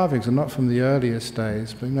those carvings are not from the earliest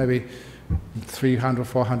days, but maybe 300,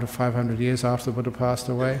 400, 500 years after the Buddha passed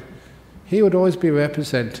away, he would always be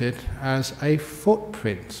represented as a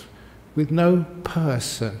footprint with no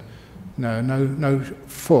person, no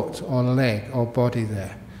foot or leg or body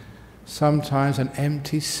there. Sometimes an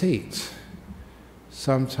empty seat,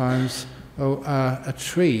 sometimes a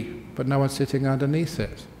tree, but no one sitting underneath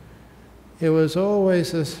it. It was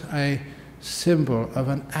always a symbol of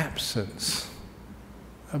an absence.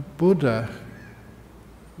 A Buddha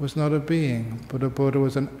was not a being, but a Buddha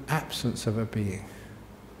was an absence of a being,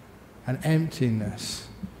 an emptiness.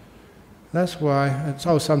 That's why,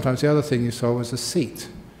 sometimes the other thing you saw was a seat,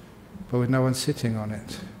 but with no one sitting on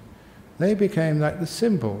it. They became like the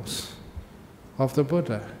symbols of the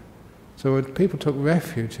Buddha. So when people took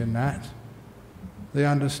refuge in that, they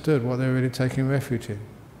understood what they were really taking refuge in.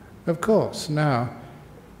 Of course, now,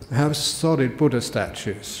 we have solid Buddha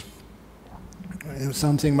statues.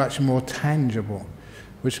 Something much more tangible,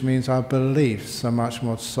 which means our beliefs are much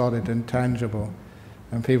more solid and tangible.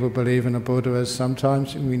 And people believe in a Buddha as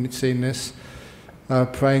sometimes, we've seen this,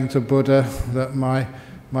 praying to Buddha that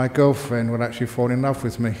my girlfriend will actually fall in love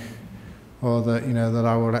with me, or that, that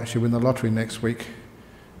I will actually win the lottery next week.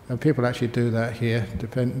 And people actually do that here,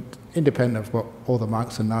 independent of what all the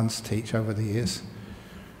monks and nuns teach over the years.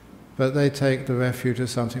 But they take the refuge of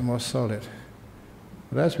something more solid.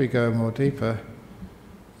 But as we go more deeper,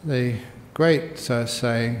 the great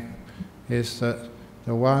saying is that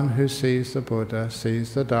the one who sees the Buddha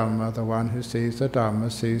sees the Dhamma, the one who sees the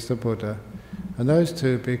Dhamma sees the Buddha. And those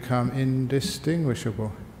two become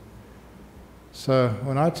indistinguishable. So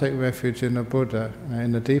when I take refuge in the Buddha,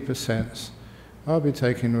 in the deeper sense, I'll be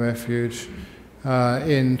taking refuge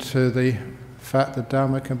into the fact that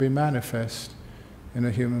Dhamma can be manifest in a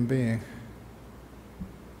human being.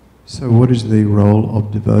 So what is the role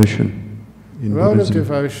of devotion in Buddhism? The role of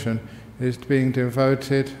devotion is being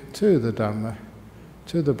devoted to the Dhamma,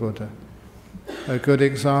 to the Buddha. A good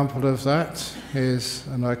example of that is,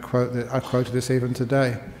 and I quoted this even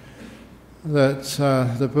today, that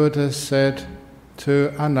the Buddha said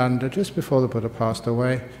to Ananda just before the Buddha passed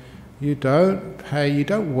away, you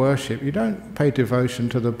don't worship, you don't pay devotion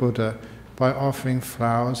to the Buddha by offering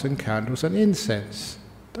flowers and candles and incense.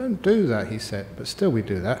 Don't do that, he said, but still we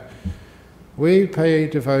do that. We pay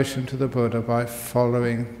devotion to the Buddha by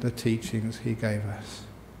following the teachings he gave us.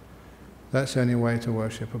 That's the only way to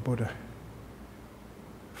worship a Buddha.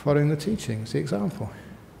 Following the teachings, the example.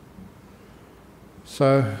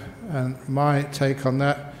 So, and my take on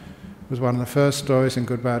that was one of the first stories in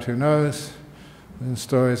Good Bad Who Knows, and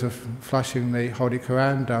stories of flushing the Holy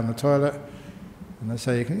Quran down the toilet. And they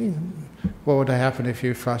say, what would happen if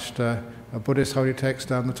you flushed a Buddhist holy text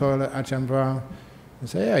down the toilet, Ajahn Brahm? They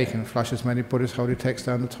say, yeah, you can flush as many Buddhist holy texts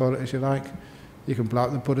down the toilet as you like. You can blow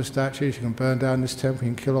up the Buddha statues, you can burn down this temple,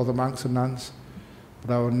 you can kill all the monks and nuns.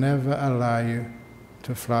 But I will never allow you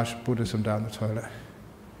to flush Buddhism down the toilet.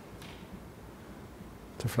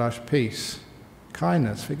 To flush peace,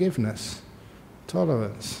 kindness, forgiveness,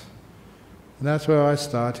 tolerance. And that's where I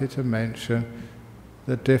started to mention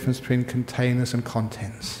the difference between containers and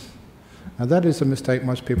contents. Now that is a mistake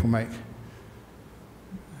most people make.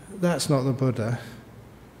 That's not the Buddha.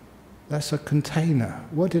 That's a container.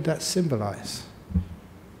 What did that symbolize?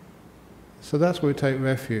 So that's where we take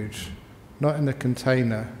refuge, not in the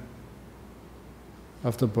container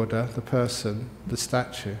of the Buddha, the person, the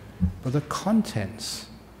statue, but the contents.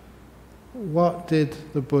 What did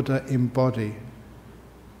the Buddha embody,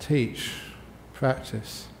 teach,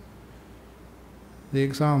 practice? The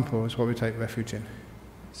example is what we take refuge in.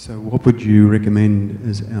 So what would you recommend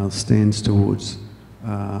as our stance towards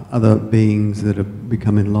other beings that have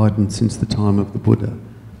become enlightened since the time of the Buddha?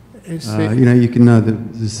 You can know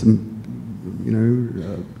that there's some,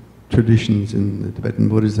 traditions in the Tibetan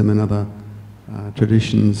Buddhism and other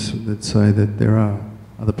traditions that say that there are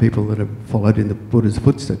other people that have followed in the Buddha's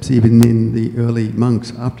footsteps, even in the early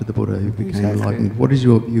monks after the Buddha who became enlightened. What is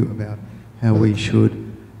your view about how we should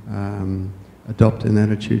adopt an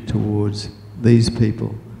attitude towards these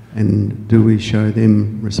people, and do we show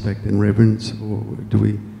them respect and reverence, or do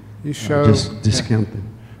we just discount them?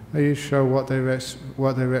 You show what they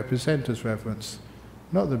represent as reverence,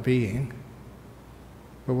 not the being,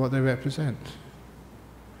 but what they represent.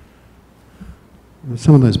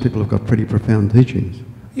 Some of those people have got pretty profound teachings.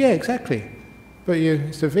 Yeah, exactly. But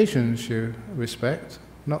it's the visions you respect,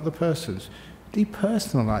 not the persons.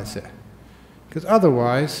 Depersonalize it. Because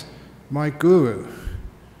otherwise, my guru.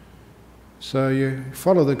 So you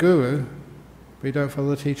follow the guru, but you don't follow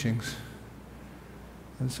the teachings.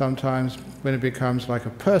 And sometimes when it becomes like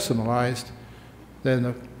a personalized,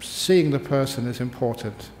 then seeing the person is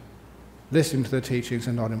important. Listening to the teachings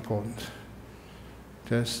are not important.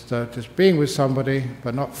 Just being with somebody,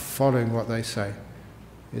 but not following what they say,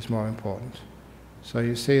 is more important. So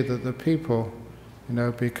you see that the people,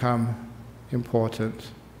 become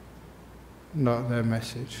important, not their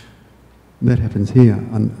message. That happens here,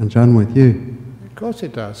 Ajahn, with you. Of course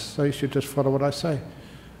it does. So you should just follow what I say,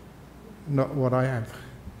 not what I am.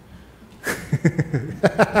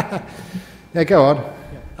 Yeah, go on.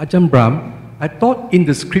 Ajahn Brahm, I thought in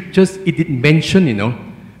the scriptures it did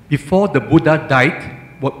mention, before the Buddha died,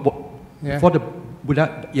 before the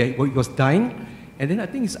Buddha he was dying, and then I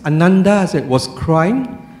think it's Ananda was crying,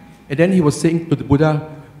 and then he was saying to the Buddha,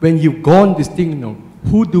 when you've gone this thing,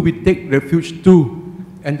 who do we take refuge to?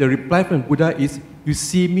 And the reply from Buddha is, you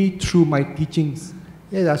see me through my teachings.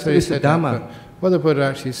 Yeah, that's what he said. What the Buddha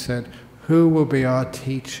actually said, who will be our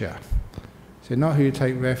teacher? So not who you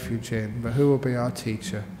take refuge in, but who will be our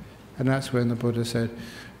teacher? And that's when the Buddha said,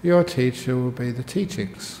 your teacher will be the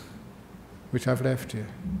teachings, which I've left you.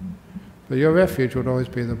 But your refuge will always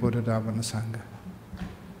be the Buddha, Dhamma and the Sangha.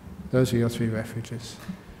 Those are your three refuges.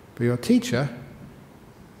 But your teacher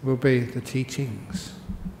will be the teachings.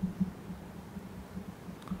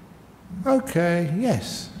 Okay,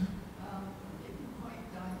 yes.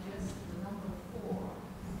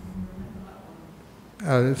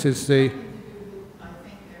 Oh, this is the...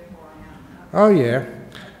 Oh, yeah.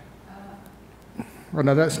 Oh,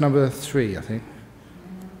 no, that's number 3, I think.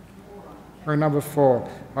 Or number 4.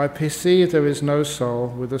 I perceive there is no soul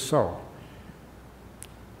with a soul.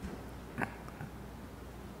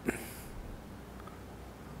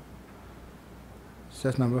 So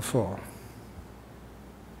that's number 4.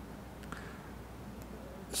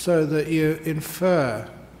 So that you infer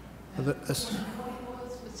that... It was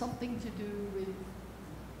something to do with...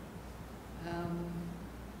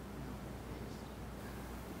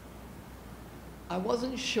 I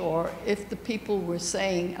wasn't sure if the people were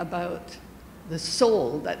saying about the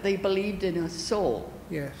soul, that they believed in a soul.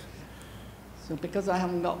 Yes. So because I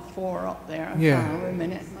haven't got 4 up there, yeah. A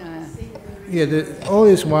minute. All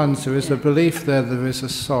these ones, there is a belief there is a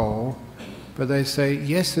soul, but they say,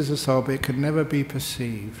 yes, there's a soul, but it can never be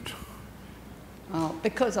perceived.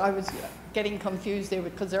 Because I was getting confused there,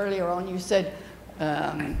 because earlier on you said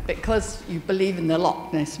because you believe in the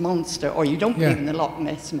Loch Ness Monster, or you don't believe in the Loch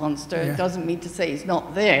Ness Monster, it doesn't mean to say it's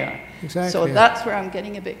not there. Exactly. So that's where I'm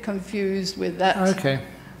getting a bit confused with that. Okay.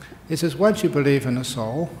 It says once you believe in a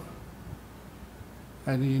soul,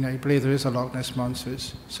 and you believe there is a Loch Ness Monster,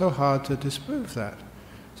 it's so hard to disprove that.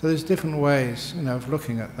 So there's different ways, of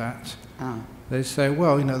looking at that. They say,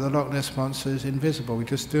 well, the Loch Ness Monster is invisible. We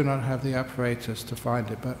just do not have the apparatus to find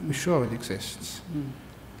it, but we're sure it exists.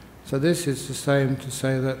 So this is the same to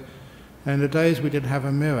say that in the days we didn't have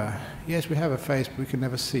a mirror, yes, we have a face, but we can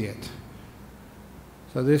never see it.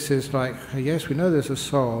 So this is like, yes, we know there's a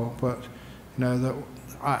soul, but that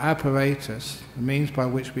our apparatus, the means by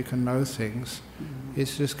which we can know things, it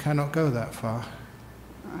just cannot go that far.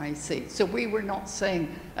 I see. So we were not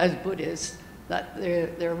saying, as Buddhists, that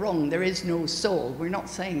they're wrong. There is no soul. We're not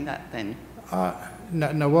saying that then.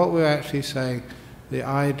 No, what we're actually saying, the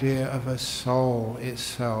idea of a soul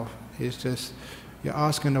itself is just, you're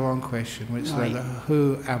asking the wrong question, which is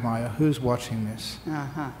who am I, or who's watching this?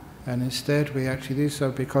 And instead we actually do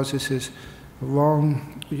so because this is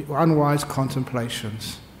wrong, unwise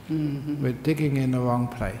contemplations. We're digging in the wrong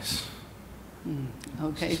place.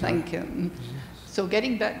 Okay, thank you. So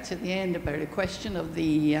getting back to the end about a question of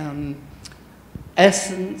the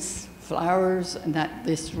essence, flowers, and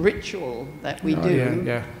this ritual that we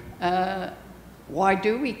do, why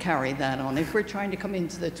do we carry that on? If we're trying to come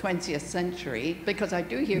into the 20th century, because I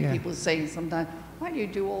do hear people saying sometimes, why do you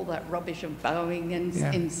do all that rubbish of bowing and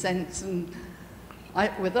incense? And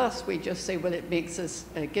with us, we just say, well, it makes us,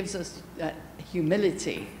 gives us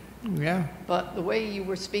humility. Yeah. But the way you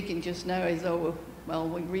were speaking just now is, oh, well,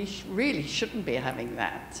 we really shouldn't be having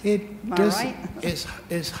that. Am I right?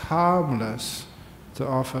 It's harmless to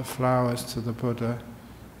offer flowers to the Buddha.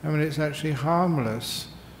 I mean, it's actually harmless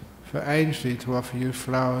for Ainsley to offer you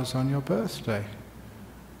flowers on your birthday.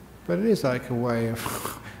 But it is like a way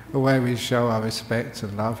we show our respect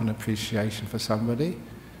and love and appreciation for somebody.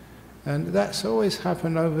 And that's always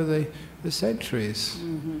happened over the centuries.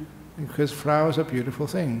 Because flowers are beautiful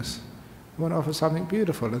things. We want to offer something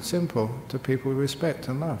beautiful and simple to people we respect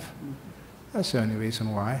and love. That's the only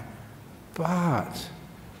reason why. But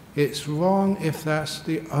it's wrong if that's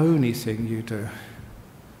the only thing you do.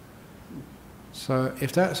 So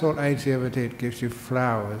if that's all Ainsley ever did, gives you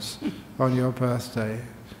flowers on your birthday,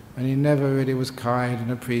 and he never really was kind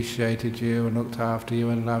and appreciated you and looked after you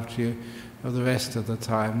and loved you for the rest of the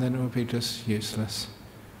time, then it would be just useless.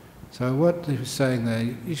 So what he was saying there,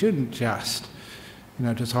 you shouldn't just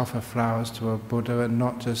offer flowers to a Buddha and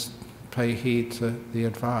not just pay heed to the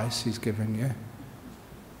advice he's giving you.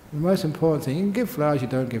 The most important thing, you can give flowers, you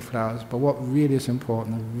don't give flowers, but what really is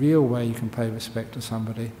important, the real way you can pay respect to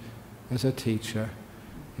somebody as a teacher,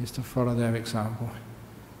 is to follow their example,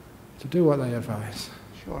 to do what they advise.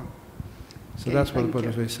 Sure. So that's what the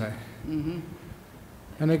Buddha will say.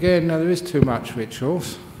 And again, there is too much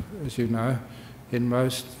rituals, as you know, in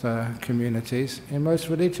most communities, in most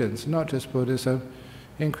religions, not just Buddhism,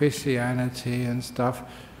 in Christianity and stuff.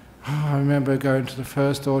 I remember going to the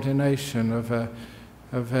first ordination of a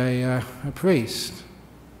priest.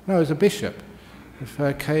 No, it was a bishop,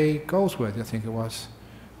 of K. Goldsworthy, I think it was.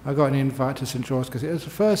 I got an invite to St. George because it was the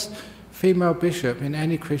first female bishop in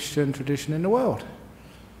any Christian tradition in the world.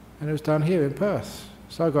 And it was done here in Perth.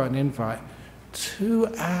 So I got an invite.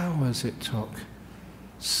 2 hours it took.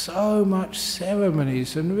 So much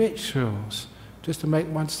ceremonies and rituals just to make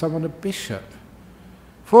someone a bishop.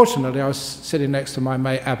 Fortunately, I was sitting next to my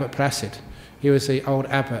mate Abbot Placid. He was the old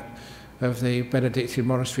abbot of the Benedictine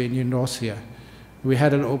monastery in New Norcia. We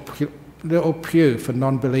had a little pew for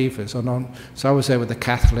non-believers, so I was there with the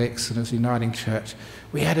Catholics and as a uniting church.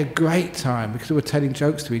 We had a great time because we were telling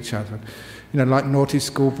jokes to each other, like naughty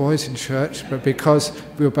schoolboys in church, but because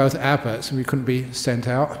we were both abbots and we couldn't be sent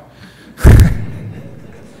out.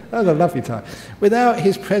 That was a lovely time. Without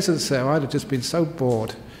his presence there, I'd have just been so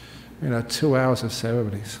bored. 2 hours of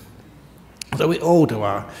ceremonies. So we all do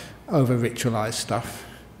our over-ritualized stuff.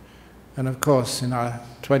 And of course, in our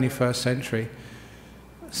 21st century,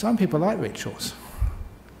 some people like rituals.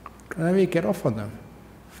 And they really get off on them.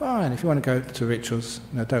 Fine, if you want to go to rituals,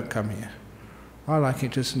 don't come here. I like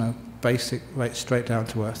it just, basic, right, straight down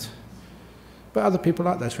to earth. But other people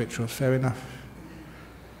like those rituals, fair enough.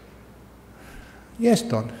 Yes,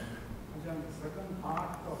 Don? The second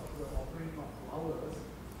part of the offering of flowers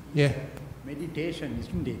is meditation,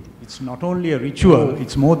 isn't it? It's not only a ritual,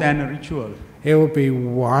 it's more than a ritual. It would be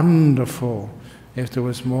wonderful if there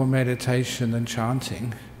was more meditation than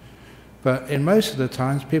chanting. But in most of the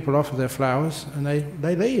times, people offer their flowers and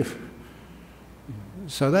they leave.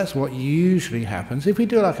 So that's what usually happens. If we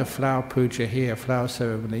do like a flower puja here, a flower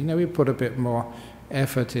ceremony, we put a bit more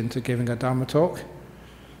effort into giving a Dhamma talk.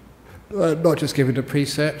 Not just giving the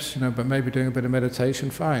precepts, but maybe doing a bit of meditation,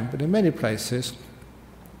 fine. But in many places,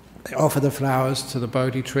 they offer the flowers to the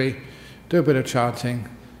Bodhi tree, do a bit of chanting,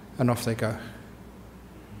 and off they go.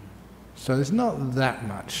 So there's not that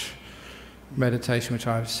much meditation which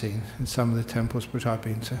I've seen in some of the temples which I've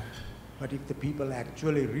been to. But if the people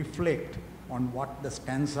actually reflect on what the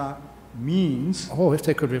stanza means... Oh, if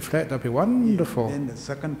they could reflect, that'd be wonderful. Then the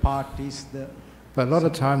second part is the... But a lot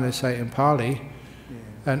of time they say it in Pali.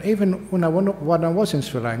 And even when I was in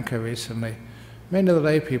Sri Lanka recently, many of the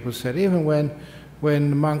lay people said, even when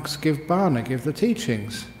the monks give bhana, give the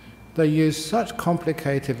teachings, they use such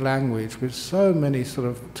complicated language with so many sort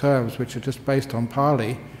of terms which are just based on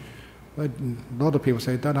Pali. A lot of people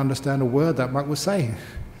say they don't understand a word that monk was saying.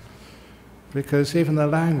 Because even the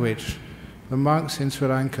language, the monks in Sri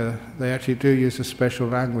Lanka, they actually do use a special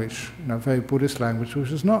language, very Buddhist language,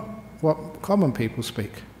 which is not what common people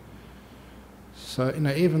speak. So,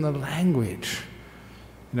 even the language,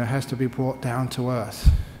 has to be brought down to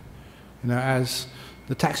earth. As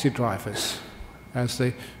the taxi drivers, as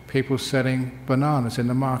the people selling bananas in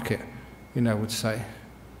the market, would say.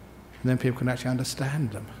 And then people can actually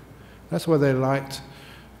understand them. That's why they liked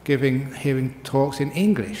hearing talks in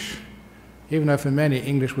English. Even though for many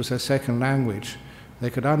English was their second language, they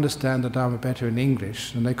could understand the Dhamma better in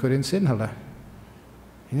English than they could in Sinhala.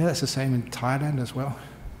 That's the same in Thailand as well.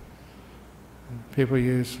 People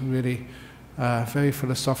use really very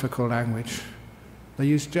philosophical language. They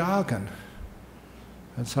use jargon.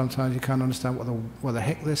 And sometimes you can't understand what the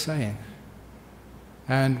heck they're saying.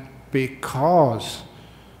 And because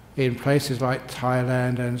in places like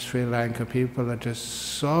Thailand and Sri Lanka, people are just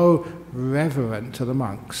so reverent to the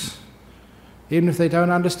monks. Even if they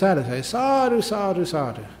don't understand it, they say, sadhu, sadhu,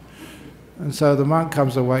 sadhu. And so the monk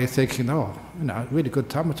comes away thinking, really good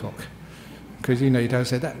Dhamma talk. Because you don't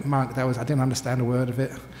say, that monk, I didn't understand a word of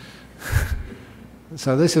it.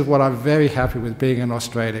 So this is what I'm very happy with being in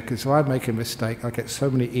Australia, because if I make a mistake, I get so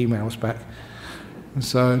many emails back. And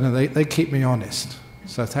so they keep me honest.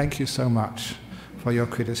 So thank you so much for your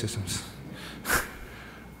criticisms.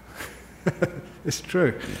 It's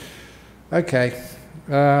true. Okay,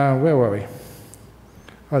 where were we?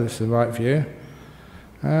 Oh, this is the right view.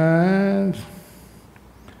 And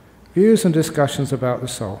views and discussions about the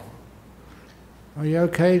soul. Are you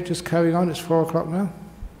okay just carrying on? It's 4 o'clock now?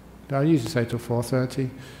 I usually say till 4:30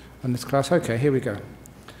 in this class. Okay, here we go.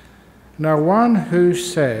 Now, one who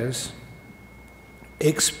says,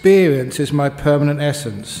 experience is my permanent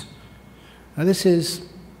essence. Now, this is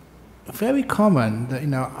very common that,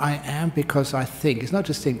 I am because I think. It's not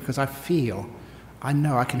just think, because I feel. I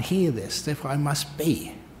know, I can hear this, therefore I must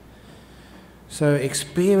be. So,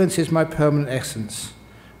 experience is my permanent essence.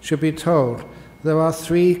 Should be told, there are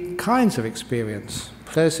 3 kinds of experience: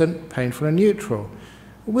 pleasant, painful, and neutral.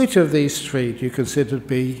 Which of these 3 do you consider to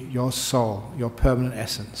be your soul, your permanent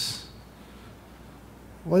essence?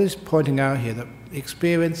 What is pointing out here that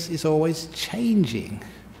experience is always changing.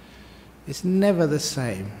 It's never the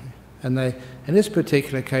same. And in this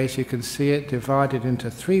particular case, you can see it divided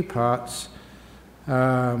into 3 parts,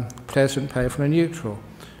 pleasant, painful, and neutral.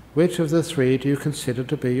 Which of the 3 do you consider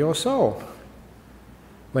to be your soul?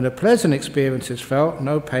 When a pleasant experience is felt,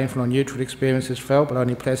 no painful or neutral experience is felt, but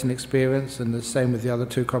only pleasant experience, and the same with the other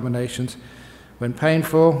 2 combinations. When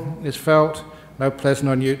painful is felt, no pleasant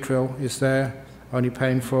or neutral is there, only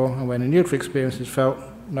painful. And when a neutral experience is felt,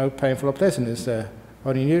 no painful or pleasant is there,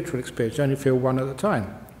 only neutral experience. You only feel one at a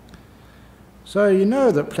time. So you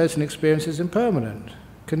know that pleasant experience is impermanent,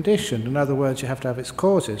 conditioned. In other words, you have to have its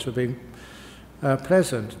causes for being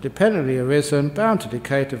pleasant, dependently arisen, bound to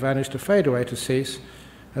decay, to vanish, to fade away, to cease.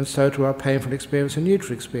 And so to our painful experience and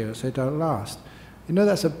neutral experience, they don't last.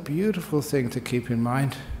 That's a beautiful thing to keep in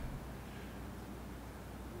mind.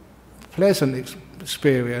 Pleasant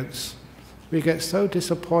experience, we get so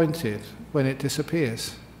disappointed when it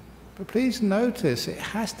disappears. But please notice, it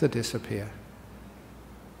has to disappear.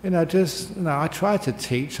 I try to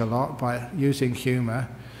teach a lot by using humour.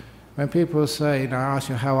 When people say, I ask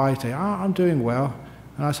you how I do, I'm doing well,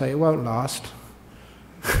 and I say, it won't last.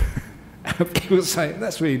 People say,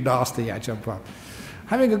 that's really nasty, Ajahn Brahm.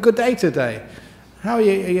 Having a good day today. How are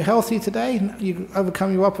you? Are you healthy today? You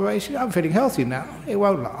overcome your operation? I'm feeling healthy now. It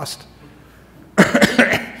won't last.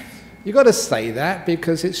 You've got to say that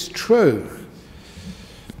because it's true.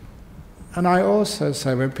 And I also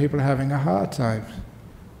say when people are having a hard time,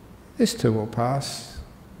 this too will pass.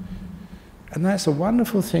 And that's a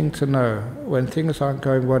wonderful thing to know when things aren't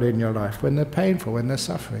going well in your life, when they're painful, when they're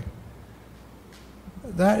suffering.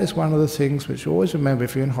 That is one of the things which you always remember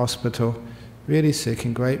if you're in hospital, really sick,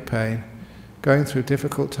 in great pain. going through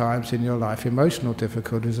difficult times in your life, emotional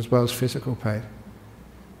difficulties as well as physical pain,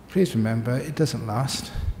 please remember it doesn't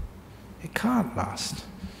last. It can't last.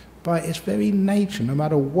 By its very nature, no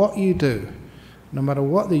matter what you do, no matter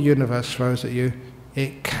what the universe throws at you,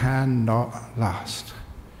 it cannot last.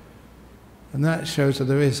 And that shows that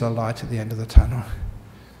there is a light at the end of the tunnel,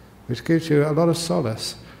 which gives you a lot of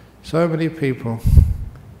solace. So many people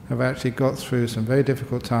have actually got through some very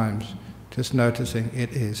difficult times just noticing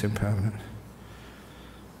it is impermanent.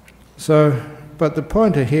 So, but the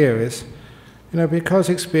pointer here is, because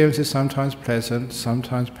experience is sometimes pleasant,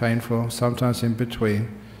 sometimes painful, sometimes in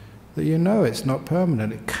between, that it's not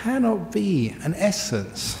permanent. It cannot be an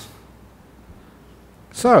essence.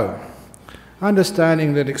 So,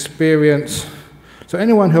 understanding that experience,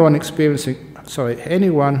 anyone who on experiencing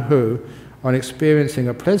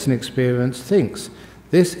a pleasant experience thinks,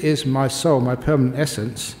 this is my soul, my permanent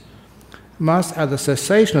essence, must at the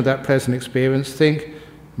cessation of that pleasant experience think,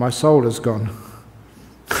 my soul has gone.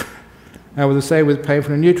 And with the same with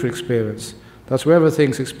painful and neutral experience. Thus whoever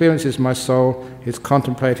thinks experience is my soul is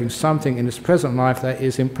contemplating something in its present life that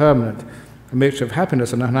is impermanent, a mixture of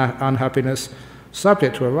happiness and unhappiness,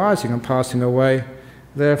 subject to arising and passing away.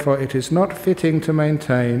 Therefore it is not fitting to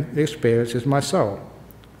maintain experience is my soul.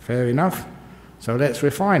 Fair enough, so let's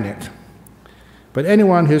refine it. But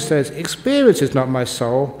anyone who says experience is not my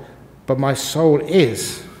soul, but my soul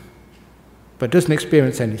is, but doesn't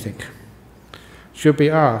experience anything, should be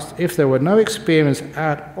asked, if there were no experience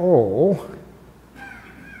at all,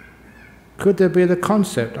 could there be the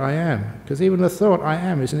concept I am? Because even the thought I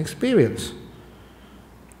am is an experience,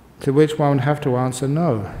 to which one would have to answer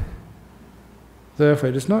no. Therefore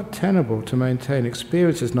it is not tenable to maintain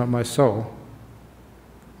experience is not my soul.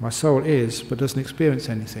 My soul is, but doesn't experience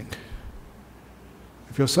anything.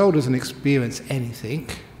 If your soul doesn't experience anything,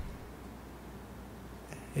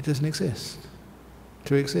 it doesn't exist.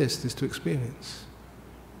 To exist is to experience.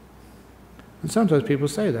 And sometimes people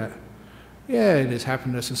say that. Yeah, there's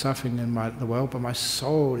happiness and suffering in the world, but my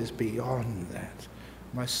soul is beyond that.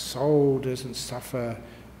 My soul doesn't suffer,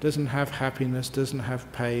 doesn't have happiness, doesn't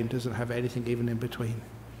have pain, doesn't have anything even in between.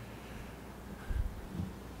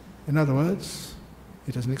 In other words,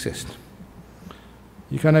 it doesn't exist.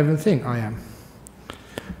 You can't even think, I am.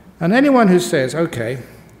 And anyone who says, okay,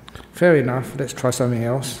 fair enough, let's try something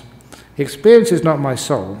else. Experience is not my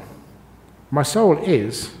soul. My soul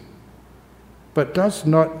is, but does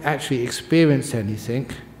not actually experience anything,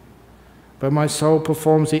 but my soul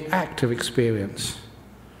performs the act of experience.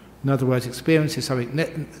 In other words, experience is something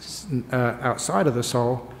outside of the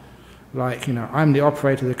soul, like, I'm the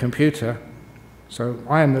operator of the computer, so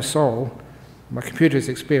I am the soul, my computer is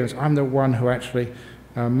experience, I'm the one who actually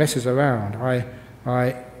messes around.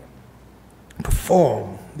 I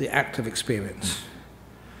perform the act of experience.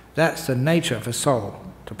 That's the nature of a soul,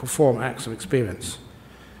 to perform acts of experience.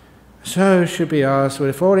 So it should be asked, well,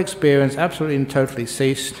 if all experience absolutely and totally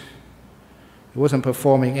ceased, it wasn't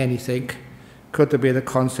performing anything, could there be the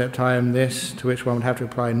concept, I am this, to which one would have to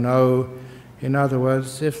reply, no. In other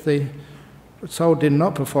words, if the soul did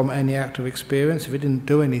not perform any act of experience, if it didn't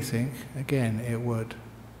do anything, again, it would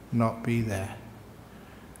not be there.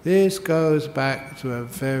 This goes back to a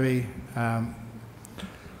very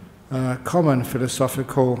common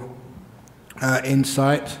philosophical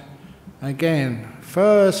insight. Again,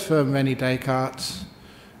 first from René Descartes,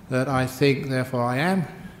 that I think, therefore I am.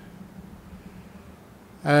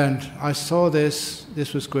 And I saw this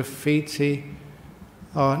was graffiti.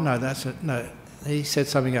 Oh, no, no, he said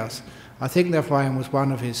something else. I think, therefore I am was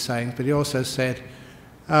one of his sayings, but he also said,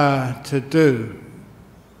 to do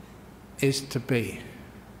is to be.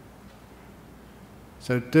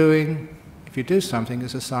 So doing, if you do something,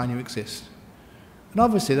 is a sign you exist. And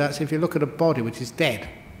obviously that's if you look at a body which is dead.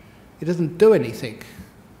 It doesn't do anything,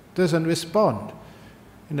 doesn't respond.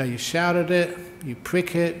 You shout at it, you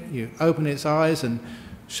prick it, you open its eyes and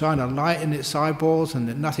shine a light in its eyeballs and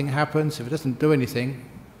then nothing happens. If it doesn't do anything,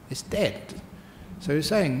 it's dead. So he's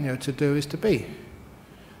saying, to do is to be.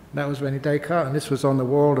 That was René Descartes, and this was on the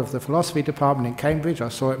wall of the philosophy department in Cambridge. I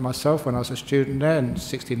saw it myself when I was a student there in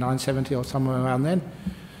 69, 70 or somewhere around then.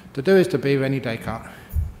 To do is to be, René Descartes.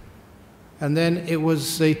 And then it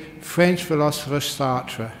was the French philosopher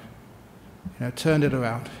Sartre, turned it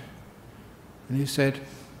around. And he said,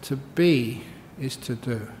 to be is to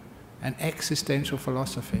do. An existential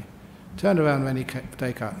philosophy. Turned around René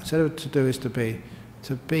Descartes. Instead of to do is to be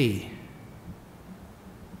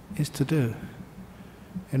is to do.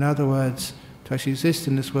 In other words, to actually exist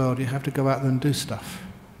in this world, you have to go out there and do stuff.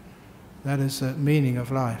 That is the meaning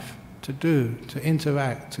of life. To do, to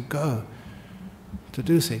interact, to go, to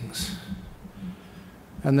do things.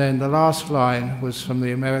 And then the last line was from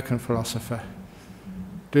the American philosopher,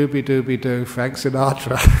 "Doobie doobie doo, Frank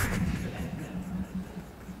Sinatra."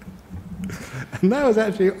 And that was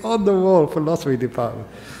actually on the wall philosophy department.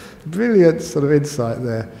 Brilliant sort of insight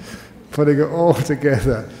there, putting it all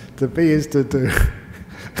together. To be is to do.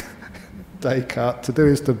 Descartes, to do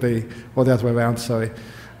is to be, or the other way around, sorry.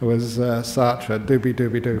 It was Sartre, "Doobie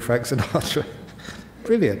doobie doo, Frank Sinatra."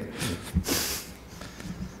 Brilliant.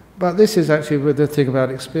 But this is actually the thing about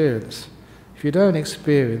experience. If you don't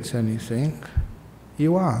experience anything,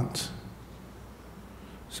 you aren't.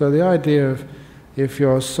 So the idea of if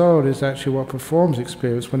your soul is actually what performs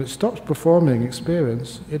experience, when it stops performing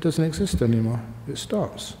experience, it doesn't exist anymore. It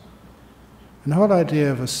stops. And the whole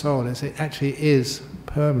idea of a soul is it actually is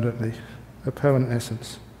permanently a permanent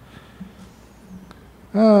essence.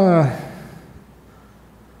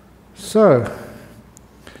 So,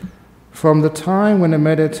 from the time when a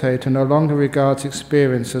meditator no longer regards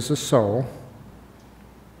experience as a soul,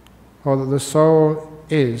 or that the soul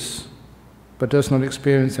is but does not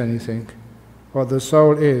experience anything, or the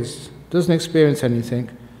soul is, doesn't experience anything,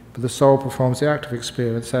 but the soul performs the act of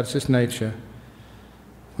experience, that's its nature.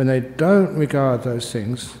 When they don't regard those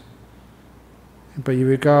things, but you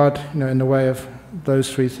regard, in the way of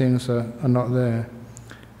those three things are not there,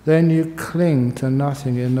 then you cling to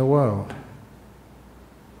nothing in the world.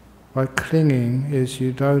 By clinging is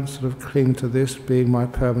you don't sort of cling to this being my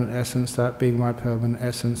permanent essence, that being my permanent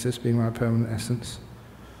essence, this being my permanent essence.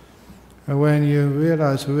 And when you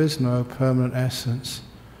realize there is no permanent essence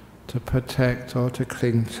to protect or to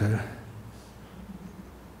cling to,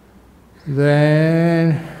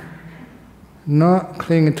 then not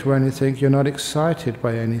clinging to anything, you're not excited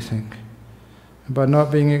by anything. And by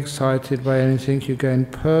not being excited by anything, you gain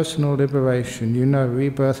personal liberation. You know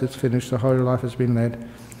rebirth is finished, the whole life has been led.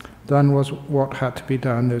 Done was what had to be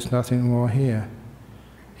done, there's nothing more here.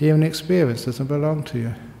 Even experience doesn't belong to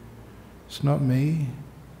you. It's not me,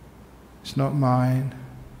 it's not mine,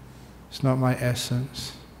 it's not my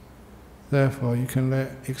essence. Therefore you can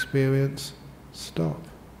let experience stop.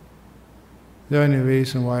 The only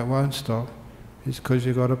reason why it won't stop is because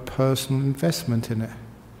you've got a personal investment in it.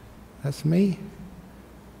 That's me.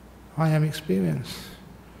 I am experience.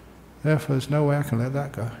 Therefore there's no way I can let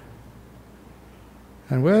that go.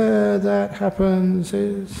 And where that happens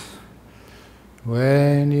is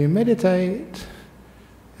when you meditate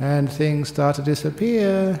and things start to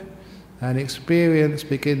disappear and experience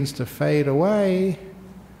begins to fade away,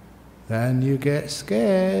 then you get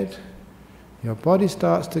scared, your body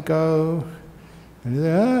starts to go, and you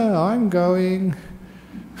say, I'm going.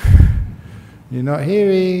 You're not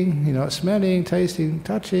hearing, you're not smelling, tasting,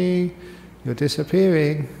 touching, you're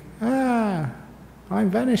disappearing. I'm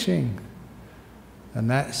vanishing. And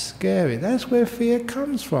that's scary. That's where fear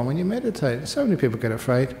comes from when you meditate. So many people get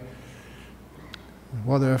afraid.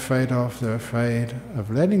 What they're afraid of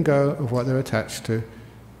letting go of what they're attached to.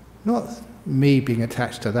 Not me being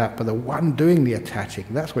attached to that, but the one doing the attaching.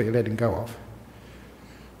 That's what you're letting go of.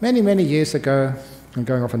 Many, many years ago, I'm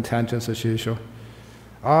going off on tangents as usual,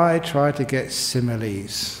 I tried to get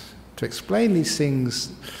similes, to explain these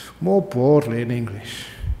things more broadly in English.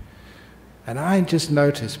 And I just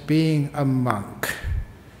noticed, being a monk,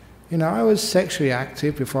 I was sexually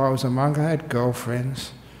active before I was a monk. I had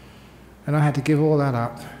girlfriends, and I had to give all that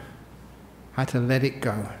up. I had to let it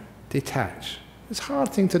go, detach. It's a hard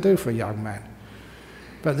thing to do for a young man.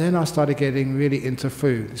 But then I started getting really into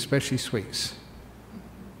food, especially sweets.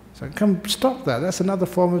 So come stop that. That's another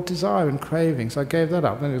form of desire and craving. So I gave that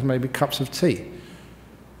up. Then it was maybe cups of tea.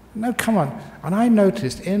 No, come on. And I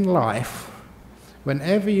noticed in life,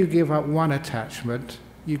 whenever you give up one attachment,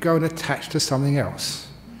 you go and attach to something else.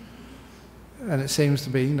 And it seems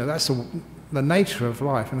to be, that's the nature of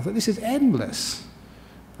life. And I thought, this is endless.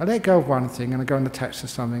 I let go of one thing and I go and attach to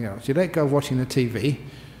something else. You let go of watching the TV,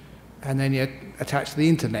 and then you attach to the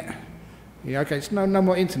internet. Okay, it's no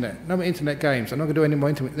more internet, no more internet games. I'm not going to do any more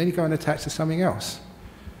internet. Then you go and attach to something else.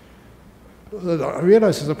 I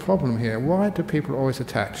realise there's a problem here. Why do people always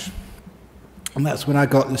attach? And that's when I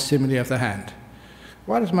got the simile of the hand.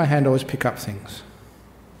 Why does my hand always pick up things?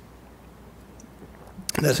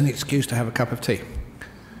 That's an excuse to have a cup of tea.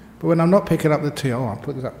 But when I'm not picking up the tea, I'll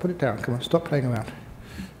put this up, put it down, come on, stop playing around.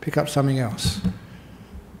 Pick up something else.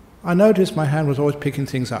 I noticed my hand was always picking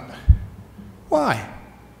things up. Why?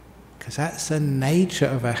 Because that's the nature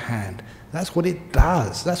of a hand. That's what it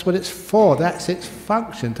does. That's what it's for. That's its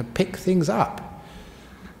function, to pick things up.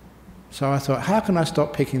 So I thought, how can I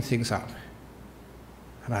stop picking things up?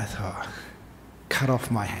 And I thought, cut off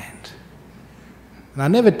my hand. And I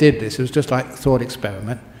never did this, it was just like a thought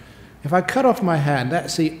experiment. If I cut off my hand,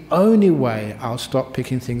 that's the only way I'll stop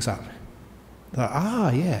picking things up.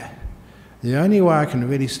 Like, yeah. The only way I can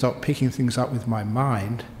really stop picking things up with my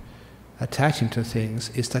mind, attaching to things,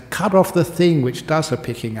 is to cut off the thing which does the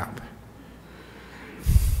picking up.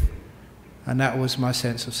 And that was my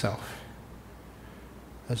sense of self.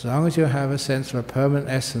 As long as you have a sense of a permanent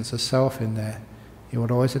essence of self in there, you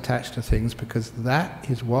will always attach to things, because that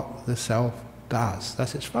is what the self does.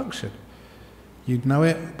 That's its function. You know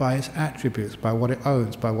it by its attributes, by what it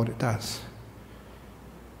owns, by what it does.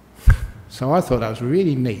 So I thought that was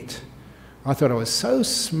really neat. I thought I was so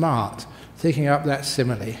smart thinking up that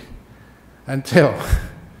simile, until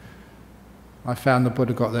I found the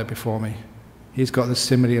Buddha got there before me. He's got the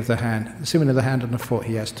simile of the hand. The simile of the hand and the foot,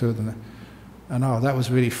 he has two of them. And that was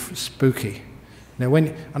really spooky. Now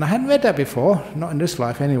and I hadn't read that before, not in this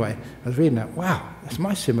life anyway. I was reading that, wow, that's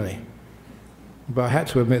my simile. But I had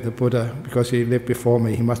to admit the Buddha, because he lived before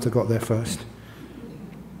me, he must have got there first.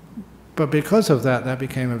 But because of that, that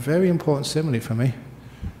became a very important simile for me.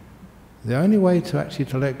 The only way to actually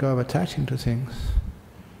let go of attaching to things,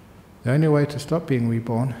 the only way to stop being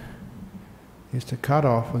reborn, is to cut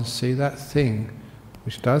off and see that thing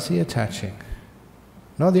which does the attaching.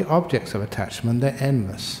 Not the objects of attachment, they're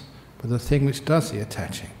endless, but the thing which does the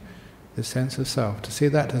attaching, the sense of self, to see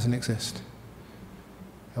that doesn't exist.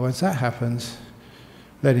 And once that happens,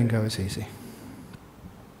 letting go is easy.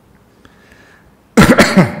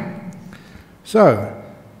 So,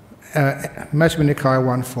 Majjhima Nikaya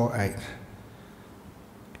 148.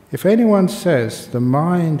 If anyone says the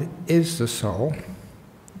mind is the soul,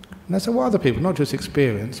 and that's what other people, not just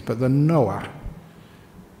experience, but the knower,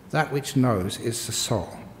 that which knows is the soul.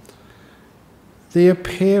 The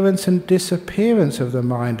appearance and disappearance of the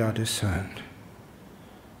mind are discerned.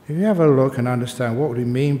 If you have a look and understand what we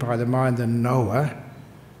mean by the mind, the knower,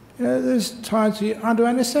 there's times you're under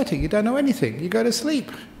anesthetic, you don't know anything, you go to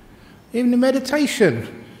sleep. Even in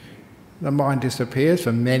meditation, the mind disappears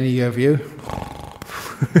for many of you.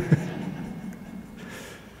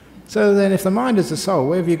 So then if the mind is the soul,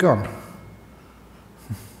 where have you gone?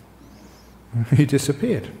 You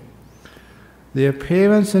disappeared. The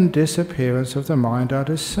appearance and disappearance of the mind are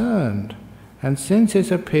discerned. And since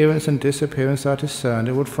its appearance and disappearance are discerned,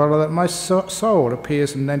 it would follow that my soul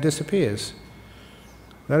appears and then disappears.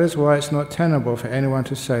 That is why it's not tenable for anyone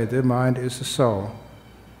to say the mind is the soul.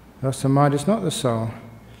 Thus the mind is not the soul.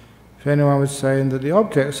 If anyone was saying that the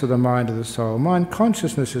objects of the mind are the soul, mind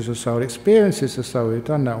consciousness is the soul, experience is the soul, we've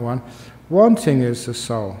done that one, wanting is the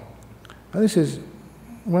soul. And this is,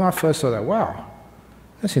 when I first saw that, wow,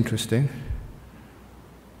 that's interesting.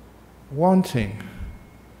 Wanting,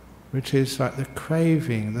 which is like the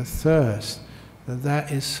craving, the thirst,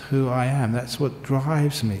 that is who I am, that's what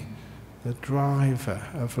drives me, the driver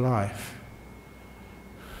of life.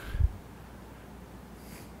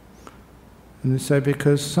 And they say,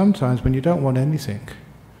 because sometimes when you don't want anything,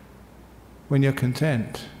 when you're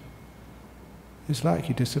content, it's like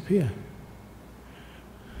you disappear.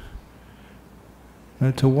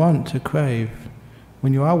 To want, to crave,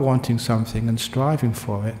 when you are wanting something and striving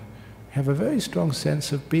for it, you have a very strong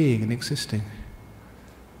sense of being and existing.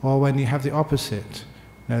 Or when you have the opposite,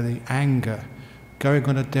 the anger, going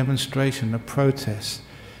on a demonstration, a protest,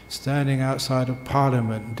 standing outside of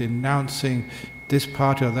Parliament, denouncing this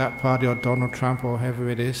party or that party or Donald Trump or whoever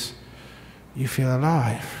it is, you feel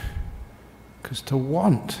alive. Because to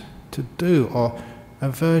want, to do, or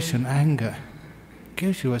aversion, anger,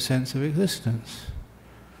 gives you a sense of existence.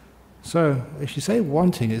 So if you say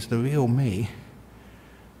wanting is the real me,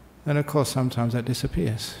 then of course sometimes that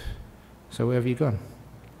disappears. So where have you gone?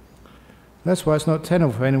 That's why it's not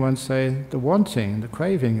tenable for anyone to say the wanting, the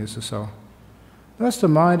craving is the soul. Thus the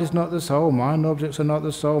mind is not the soul, mind objects are not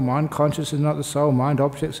the soul, mind conscious is not the soul, mind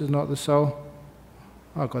objects is not the soul.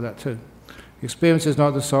 I've got that too. Experience is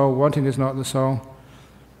not the soul, wanting is not the soul.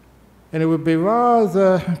 And it would be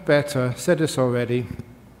rather better, said this already,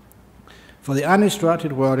 for the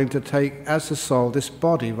uninstructed worldling to take as the soul this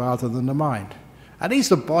body rather than the mind. At least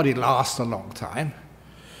the body lasts a long time,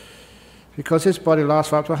 because this body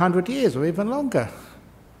lasts for up to 100 years or even longer.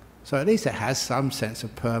 So at least it has some sense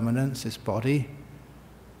of permanence, this body.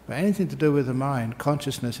 But anything to do with the mind,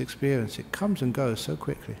 consciousness, experience, it comes and goes so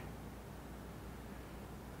quickly.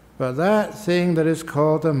 But that thing that is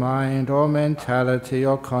called the mind or mentality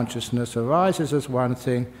or consciousness arises as one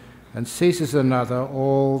thing and ceases another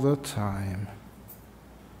all the time.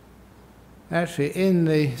 Actually, in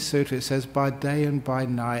the sutra it says by day and by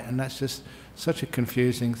night, and that's just such a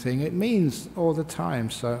confusing thing. It means all the time,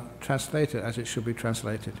 so translate it as it should be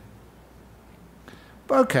translated.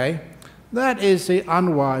 But okay, that is the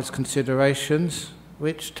unwise considerations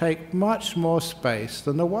which take much more space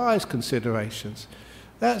than the wise considerations.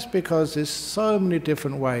 That's because there's so many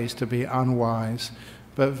different ways to be unwise,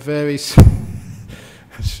 but very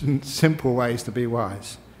simple ways to be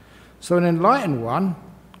wise. So an enlightened one,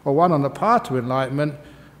 or one on the path to enlightenment,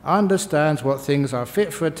 understands what things are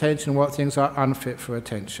fit for attention and what things are unfit for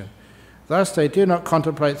attention. Thus they do not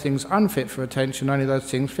contemplate things unfit for attention, only those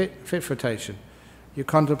things fit for attention. You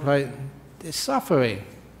contemplate the suffering,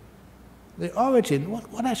 the origin,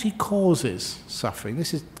 what actually causes suffering.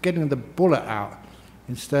 This is getting the bullet out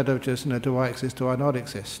instead of just, do I exist, do I not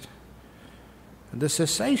exist? And the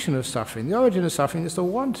cessation of suffering, the origin of suffering is the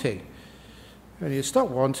wanting. When you stop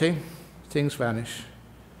wanting, things vanish.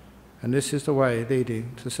 And this is the way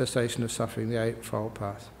leading to cessation of suffering, the Eightfold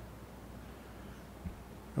Path.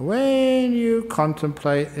 When you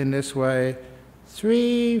contemplate in this way,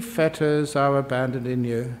 3 fetters are abandoned in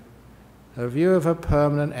you, a view of a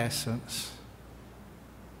permanent essence.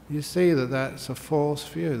 You see that that's a false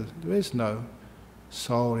view. There is no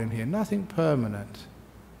soul in here, nothing permanent.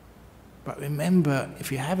 But remember,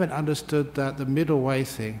 if you haven't understood that, the middle way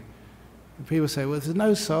thing, people say, well, if there's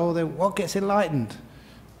no soul, then what gets enlightened?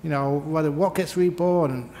 What gets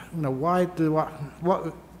reborn?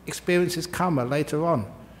 What experiences come later on?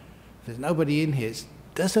 If there's nobody in here, it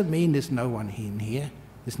doesn't mean there's no one in here.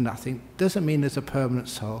 There's nothing. Doesn't mean there's a permanent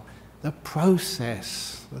soul. The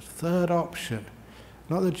process, the third option,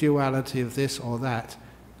 not the duality of this or that,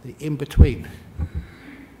 the in-between,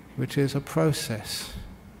 which is a process.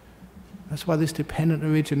 That's why this dependent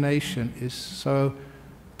origination is so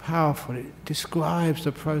powerful. It describes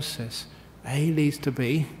the process. A leads to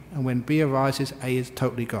B, and when B arises, A is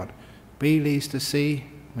totally God. B leads to C,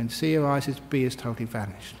 when C arises, B is totally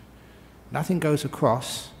vanished. Nothing goes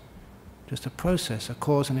across, just a process, a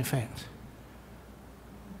cause and effect.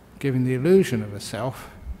 Giving the illusion of a self,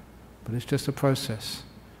 but it's just a process.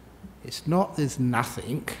 It's not there's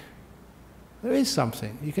nothing, there is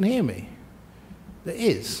something. You can hear me. There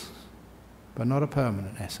is, but not a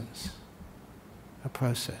permanent essence. A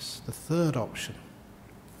process, the third option.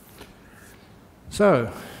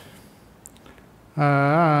 So,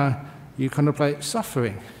 you contemplate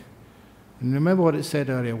suffering. And remember what it said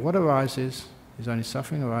earlier, what arises is only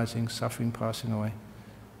suffering arising, suffering passing away.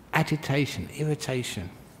 Agitation, irritation,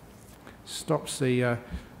 stops the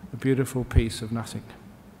beautiful peace of nothing.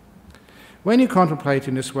 When you contemplate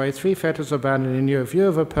in this way, 3 fetters abandoned in you, a view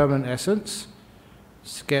of a permanent essence,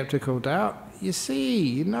 skeptical doubt, you see,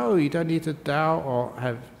 you don't need to doubt or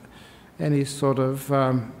have any sort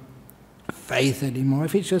of faith anymore.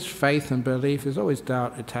 If it's just faith and belief, there's always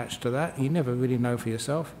doubt attached to that. You never really know for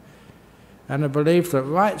yourself. And a belief that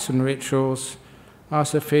rites and rituals are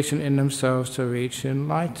sufficient in themselves to reach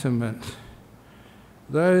enlightenment.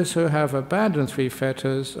 Those who have abandoned 3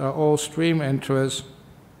 fetters are all stream enterers,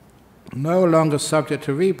 no longer subject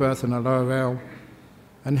to rebirth in a lower realm,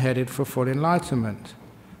 and headed for full enlightenment.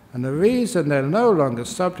 And the reason they're no longer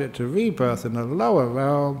subject to rebirth in a lower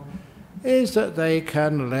realm is that they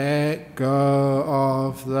can let go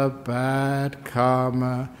of the bad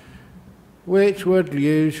karma, which would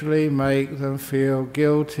usually make them feel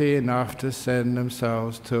guilty enough to send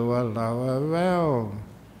themselves to a lower realm.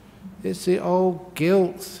 It's the old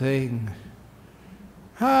guilt thing.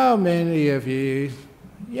 How many of you,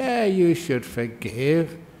 you should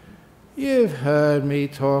forgive. You've heard me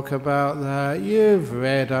talk about that. You've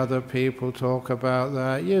read other people talk about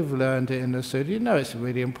that. You've learned it in the Sutta. You know it's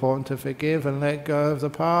really important to forgive and let go of the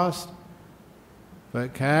past.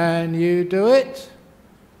 But can you do it?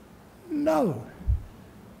 No.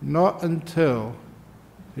 Not until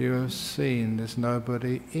you have seen there's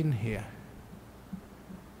nobody in here.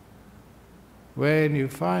 When you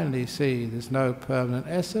finally see there's no permanent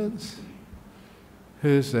essence,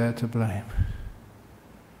 who's there to blame?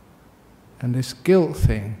 And this guilt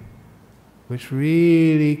thing, which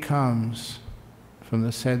really comes from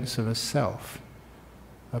the sense of a self,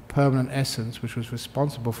 a permanent essence which was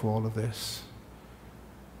responsible for all of this,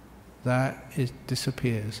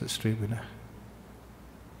 disappears at Stribuna.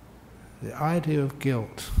 The idea of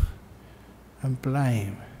guilt and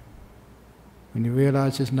blame, when you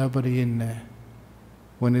realize there's nobody in there,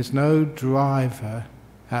 when there's no driver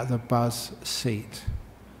at the bus seat,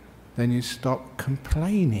 then you stop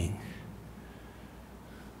complaining.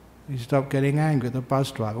 You stop getting angry at the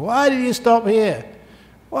bus driver. Why did you stop here?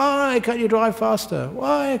 Why can't you drive faster?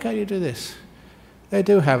 Why can't you do this? They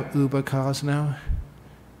do have Uber cars now.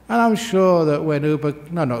 And I'm sure that when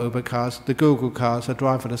not Uber cars, the Google cars are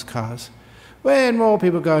driverless cars. When more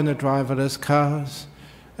people go in the driverless cars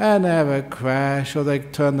and they have a crash or they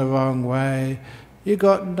turn the wrong way, You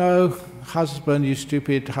got no husband, you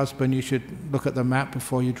stupid husband, you should look at the map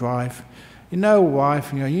before you drive. You know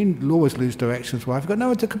wife, you always lose directions, wife. You've got no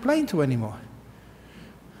one to complain to anymore.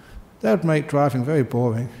 That would make driving very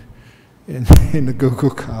boring in the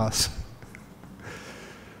Google cars.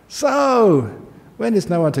 So, when there's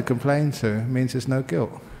no one to complain to, it means there's no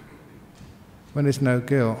guilt. When there's no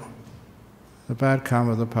guilt, the bad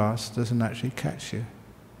karma of the past doesn't actually catch you.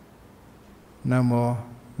 No more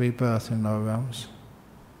rebirth in lower realms.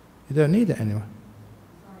 You don't need it anymore.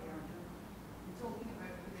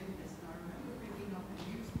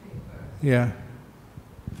 Yeah.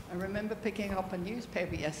 I remember picking up a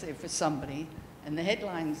newspaper yesterday for somebody, and the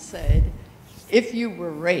headline said, "If you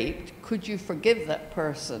were raped, could you forgive that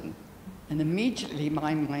person?" And immediately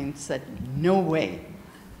my mind said, no way.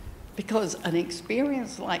 Because an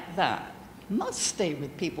experience like that must stay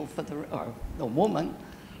with people or the woman,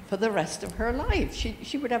 for the rest of her life.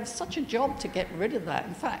 She would have such a job to get rid of that.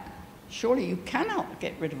 In fact, surely you cannot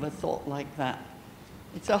get rid of a thought like that.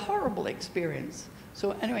 It's a horrible experience.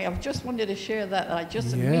 So anyway, I've just wanted to share that. I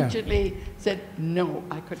just immediately said, no,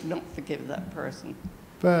 I could not forgive that person.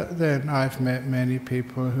 But then I've met many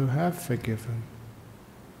people who have forgiven.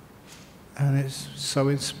 And it's so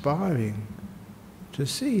inspiring to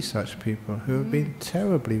see such people who have been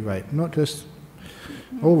terribly raped. Not just,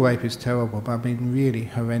 all rape is terrible, but I mean really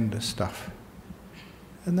horrendous stuff.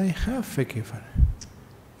 And they have forgiven.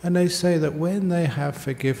 And they say that when they have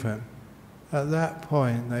forgiven, at that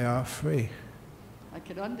point they are free. I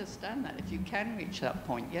could understand that, if you can reach that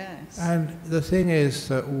point, yes. And the thing is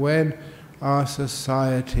that when our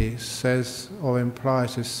society says or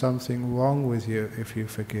implies there's something wrong with you if you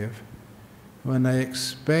forgive, when they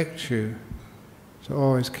expect you to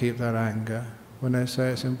always keep that anger, when they say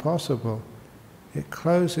it's impossible, it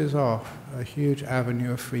closes off a huge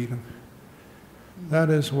avenue of freedom. That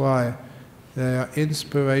is why there are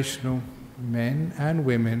inspirational men and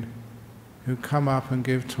women who come up and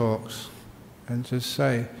give talks and just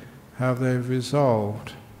say how they've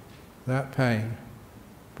resolved that pain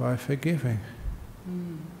by forgiving.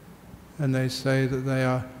 And they say that they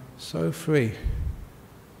are so free.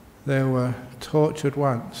 They were tortured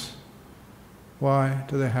once. Why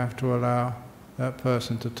do they have to allow that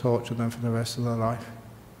person to torture them for the rest of their life?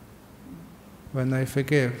 When they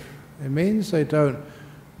forgive, it means they don't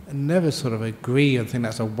never sort of agree and think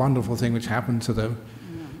that's a wonderful thing which happened to them.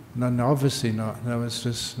 No, obviously not. No, it's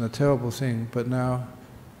just a terrible thing. But now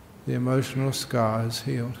the emotional scar is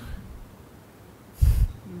healed.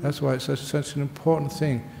 That's why it's such an important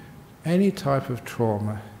thing. Any type of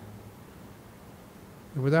trauma,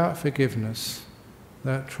 without forgiveness,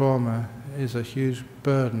 that trauma is a huge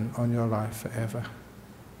burden on your life forever.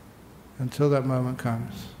 Until that moment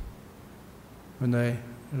comes when they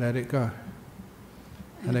let it go.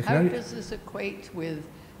 And how does this equate with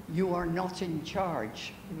you are not in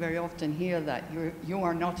charge? You very often hear that, you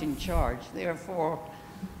are not in charge, therefore,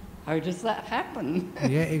 how does that happen?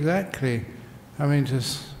 Yeah, exactly. I mean,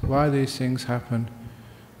 just why these things happen,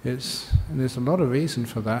 and there's a lot of reason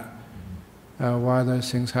for that. Why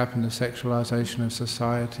those things happen, the sexualization of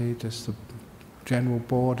society, just the general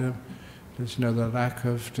boredom, just, the lack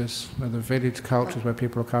of just, the village cultures where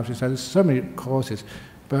people are cultures. So there's so many causes,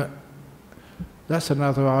 but that's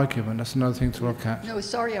another argument, that's another thing to look at. No,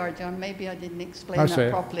 sorry, Ajahn, maybe I didn't explain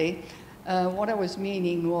that properly. What I was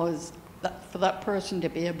meaning was that for that person to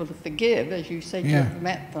be able to forgive, as you said you've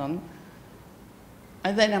met them,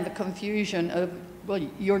 and then have a confusion of, well,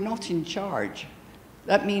 you're not in charge.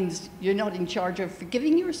 That means you're not in charge of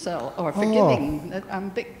forgiving yourself, or forgiving.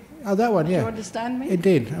 That one, yeah. Do you understand me?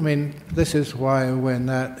 Indeed. I mean, this is why when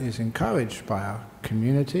that is encouraged by our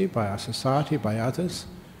community, by our society, by others,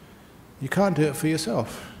 you can't do it for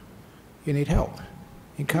yourself. You need help,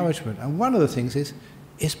 encouragement. And one of the things is,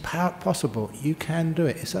 it's possible. You can do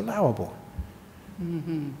it. It's allowable.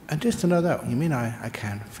 And just to know that, you mean I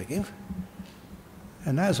can forgive?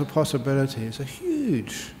 And that is a possibility. It's a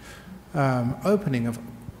huge opening of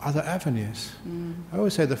other avenues. I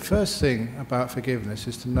always say the first thing about forgiveness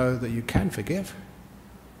is to know that you can forgive.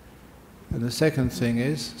 And the second thing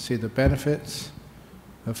is see the benefits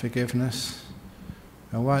of forgiveness.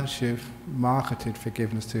 And once you've marketed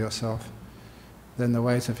forgiveness to yourself, then the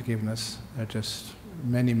ways of forgiveness are just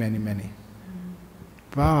many, many, many.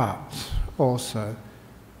 But also,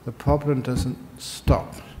 the problem doesn't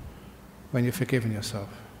stop when you've forgiven yourself.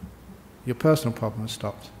 Your personal problem has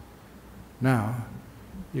stopped. Now,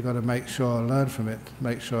 you've got to make sure, learn from it,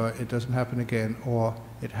 make sure it doesn't happen again, or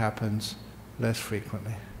it happens less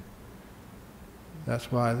frequently.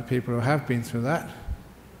 That's why the people who have been through that,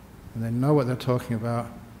 and they know what they're talking about,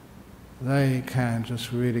 they can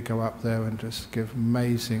just really go up there and just give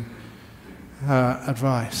amazing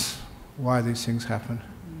advice why these things happen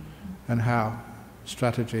and how,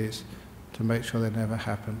 strategies to make sure they never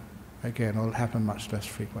happen again, or happen much less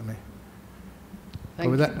frequently. But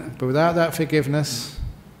without that forgiveness,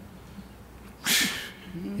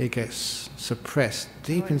 it gets suppressed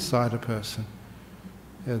deep inside a person.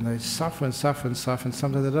 And they suffer and suffer and suffer, and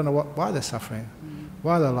sometimes they don't know why they're suffering,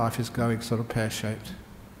 why their life is going sort of pear-shaped.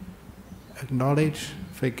 Acknowledge,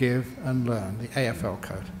 forgive, and learn, the AFL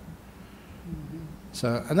code.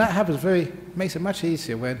 So, and that happens makes it much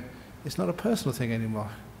easier when it's not a personal thing anymore.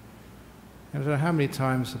 I don't know how many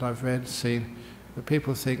times that I've read, seen, that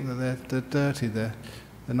people think that they're dirty, they're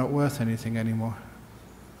not worth anything anymore.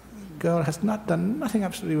 The girl has done nothing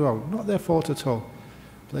absolutely wrong, not their fault at all.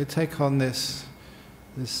 But they take on this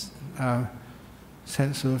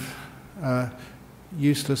sense of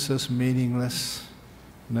uselessness,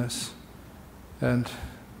 meaninglessness, and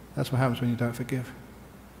that's what happens when you don't forgive.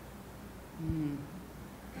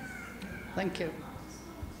 Thank you.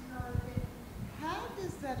 How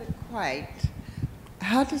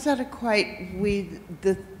does that equate with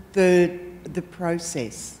the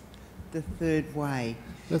process, the third way?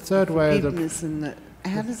 The third way of forgiveness and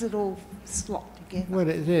how does it all slot together? Well,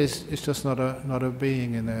 it is. It's just not a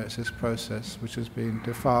being in there. It's this process which has been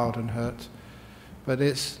defiled and hurt. But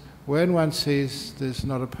it's when one sees there's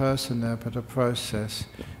not a person there but a process,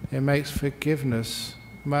 it makes forgiveness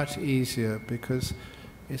much easier, because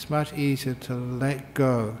it's much easier to let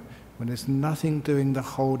go when there's nothing doing the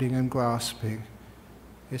holding and grasping.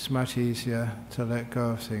 It's much easier to let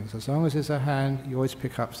go of things. As long as there's a hand, you always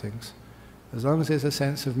pick up things. As long as there's a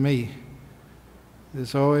sense of me,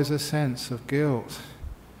 there's always a sense of guilt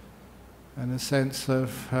and a sense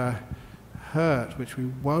of hurt, which we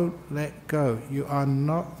won't let go. You are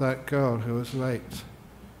not that girl who was raped.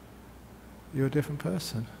 You're a different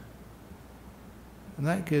person. And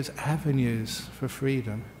that gives avenues for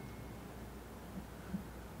freedom.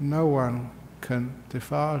 No one can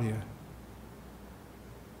defile you.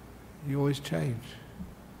 You always change.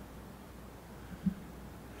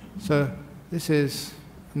 So this is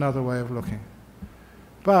another way of looking.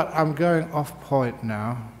 But I'm going off point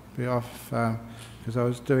now, because I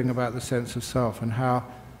was doing about the sense of self and how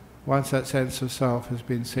once that sense of self has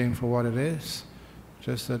been seen for what it is,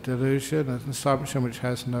 just a delusion, an assumption which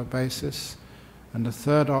has no basis, and the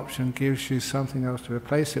third option gives you something else to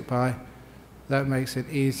replace it by, that makes it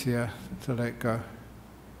easier to let go.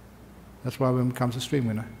 That's why one becomes a stream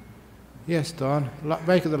winner. Yes, Don,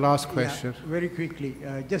 make it the last question. Yeah, very quickly,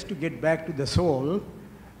 just to get back to the soul,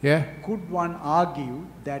 could one argue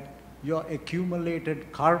that your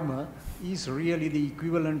accumulated karma is really the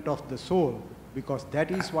equivalent of the soul, because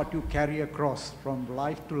that is what you carry across from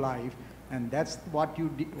life to life, and that's what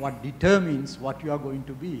determines what you are going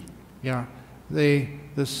to be. Yeah,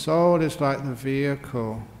 the soul is like the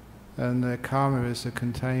vehicle, and the karma is the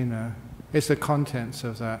container. It's the contents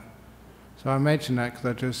of that. So I mention that because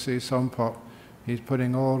I just see Sompok, he's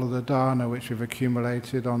putting all of the dana which we've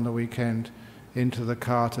accumulated on the weekend into the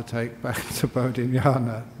car to take back to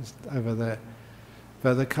Bodhinyana, over there.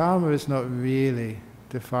 But the karma is not really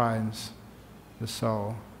defines the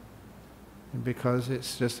soul, because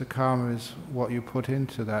it's just the karma is what you put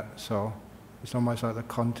into that soul. It's almost like the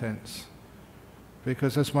contents.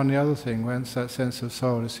 Because that's one of the other things, once that sense of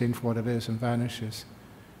soul is seen for what it is and vanishes,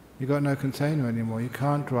 you've got no container anymore. You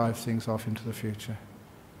can't drive things off into the future.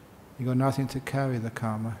 You've got nothing to carry the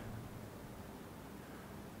karma.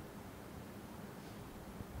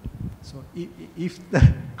 So if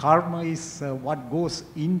the karma is what goes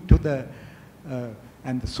into the,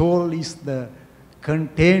 and the soul is the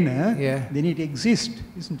container, then it exists,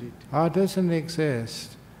 isn't it? Oh, it doesn't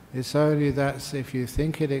exist. It's only that if you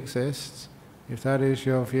think it exists, if that is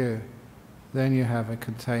your view, then you have a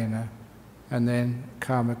container, and then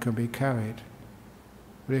karma can be carried.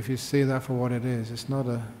 But if you see that for what it is, it's not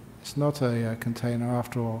a container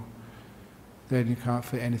after all, then you can't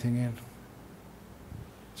fit anything in.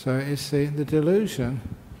 So it's the delusion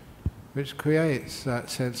which creates that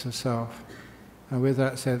sense of self. And with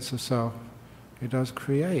that sense of self, it does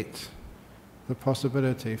create the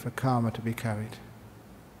possibility for karma to be carried.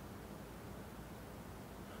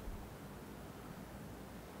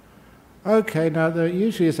 Okay, now there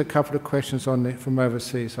usually is a couple of questions from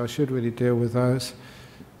overseas, so I should really deal with those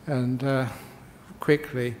and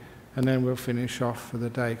quickly, and then we'll finish off for the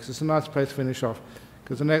day, because it's a nice place to finish off.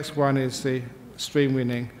 Because the next one is the stream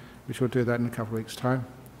winning, which we'll do that in a couple of weeks' time.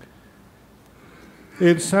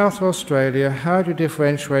 In South Australia, how do you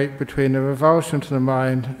differentiate between the revulsion to the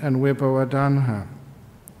mind and Vibhavandanha?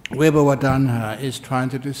 Vibhava is trying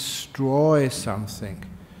to destroy something.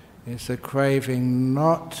 It's a craving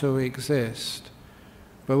not to exist,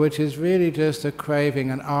 but which is really just a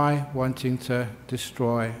craving, an I wanting to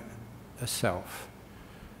destroy a self.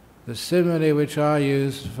 The simile which I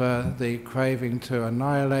use for the craving to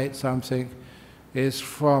annihilate something is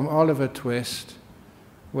from Oliver Twist,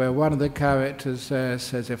 where one of the characters there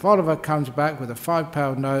says, if Oliver comes back with a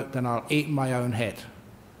 £5 note, then I'll eat my own head.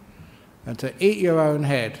 And to eat your own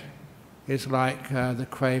head is like the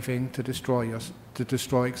craving to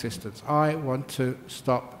destroy existence. I want to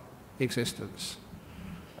stop existence.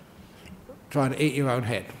 Trying to eat your own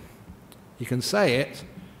head. You can say it,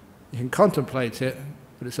 you can contemplate it,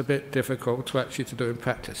 but it's a bit difficult to actually do in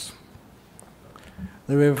practice.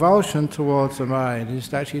 The revulsion towards the mind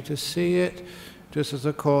is actually to see it just as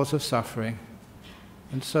a cause of suffering.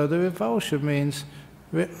 And so the revulsion means,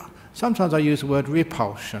 sometimes I use the word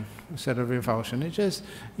repulsion instead of revulsion. It's just,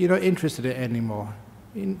 you're not interested in it anymore.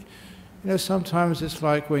 You know, sometimes it's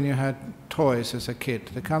like when you had toys as a kid.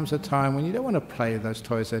 There comes a time when you don't want to play with those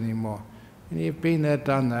toys anymore. And you've been there,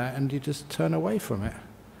 done that, and you just turn away from it.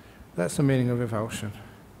 That's the meaning of revulsion.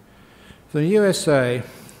 So in the USA,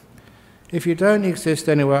 if you don't exist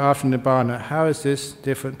anywhere after Nibbana, how is this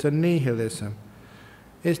different to nihilism?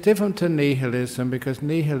 It's different to nihilism because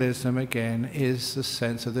nihilism, again, is the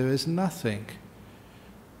sense that there is nothing.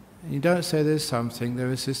 You don't say there's something,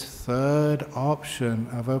 there is this third option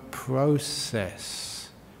of a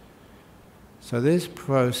process. So this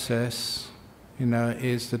process, you know,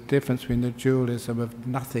 is the difference between the dualism of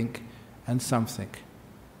nothing and something.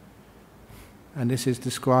 And this is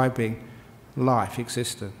describing life,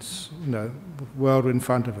 existence, you know, the world in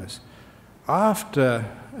front of us. After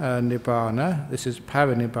Nibbana, this is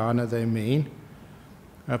parinibbana they mean.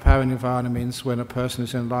 Parinibbana means when a person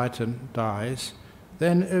is enlightened dies,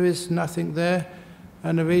 then there is nothing there,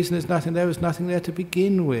 and the reason there's nothing there is nothing there to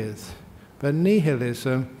begin with. But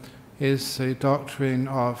nihilism is the doctrine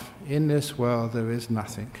of, in this world there is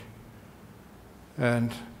nothing.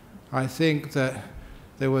 And I think that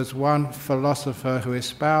there was one philosopher who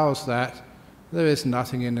espoused that there is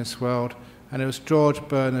nothing in this world, and it was George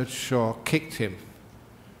Bernard Shaw, kicked him.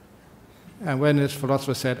 And when this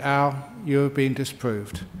philosopher said, Al, you have been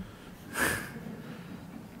disproved.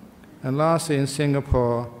 And lastly, in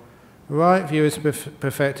Singapore, right view is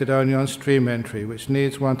perfected only on stream entry, which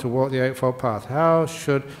needs one to walk the Eightfold Path. How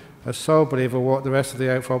should a soul believer walk the rest of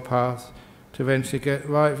the Eightfold Path to eventually get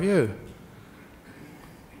right view?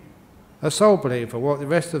 A soul believer walk the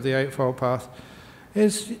rest of the Eightfold Path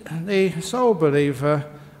is the soul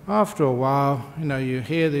believer. After a while, you know, you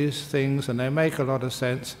hear these things and they make a lot of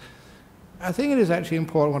sense. I think it is actually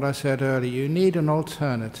important what I said earlier. You need an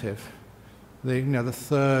alternative, the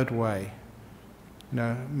third way,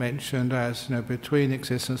 mentioned as between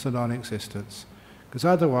existence and non-existence. Because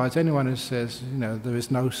otherwise, anyone who says there is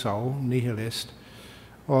no soul, nihilist,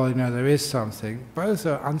 or there is something, both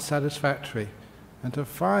are unsatisfactory. And to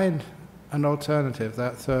find an alternative,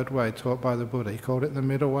 that third way taught by the Buddha, he called it the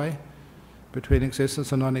middle way, between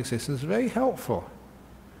existence and non-existence, is very helpful.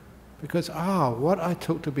 Because, what I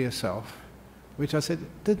took to be a self, which I said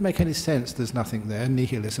didn't make any sense, there's nothing there,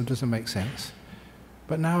 nihilism doesn't make sense.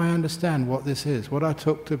 But now I understand what this is. What I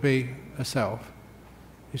took to be a self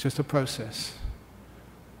is just a process.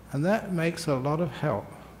 And that makes a lot of help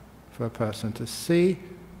for a person to see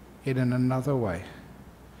it in another way.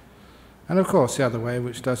 And of course, the other way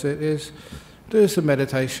which does it is do some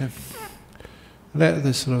meditation. Let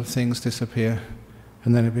the sort of things disappear,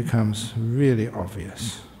 and then it becomes really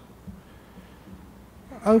obvious.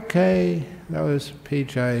 Okay, that was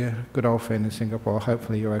PJ, a good old friend in Singapore.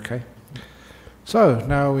 Hopefully you're okay. So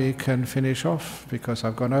now we can finish off, because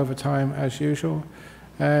I've gone over time as usual,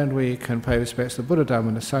 and we can pay respects to the Buddha, Dhamma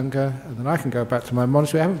and the Sangha, and then I can go back to my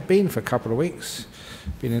monastery. I haven't been for a couple of weeks,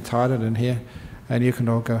 been in Thailand and here, and you can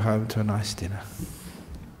all go home to a nice dinner.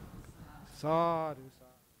 Sadhu.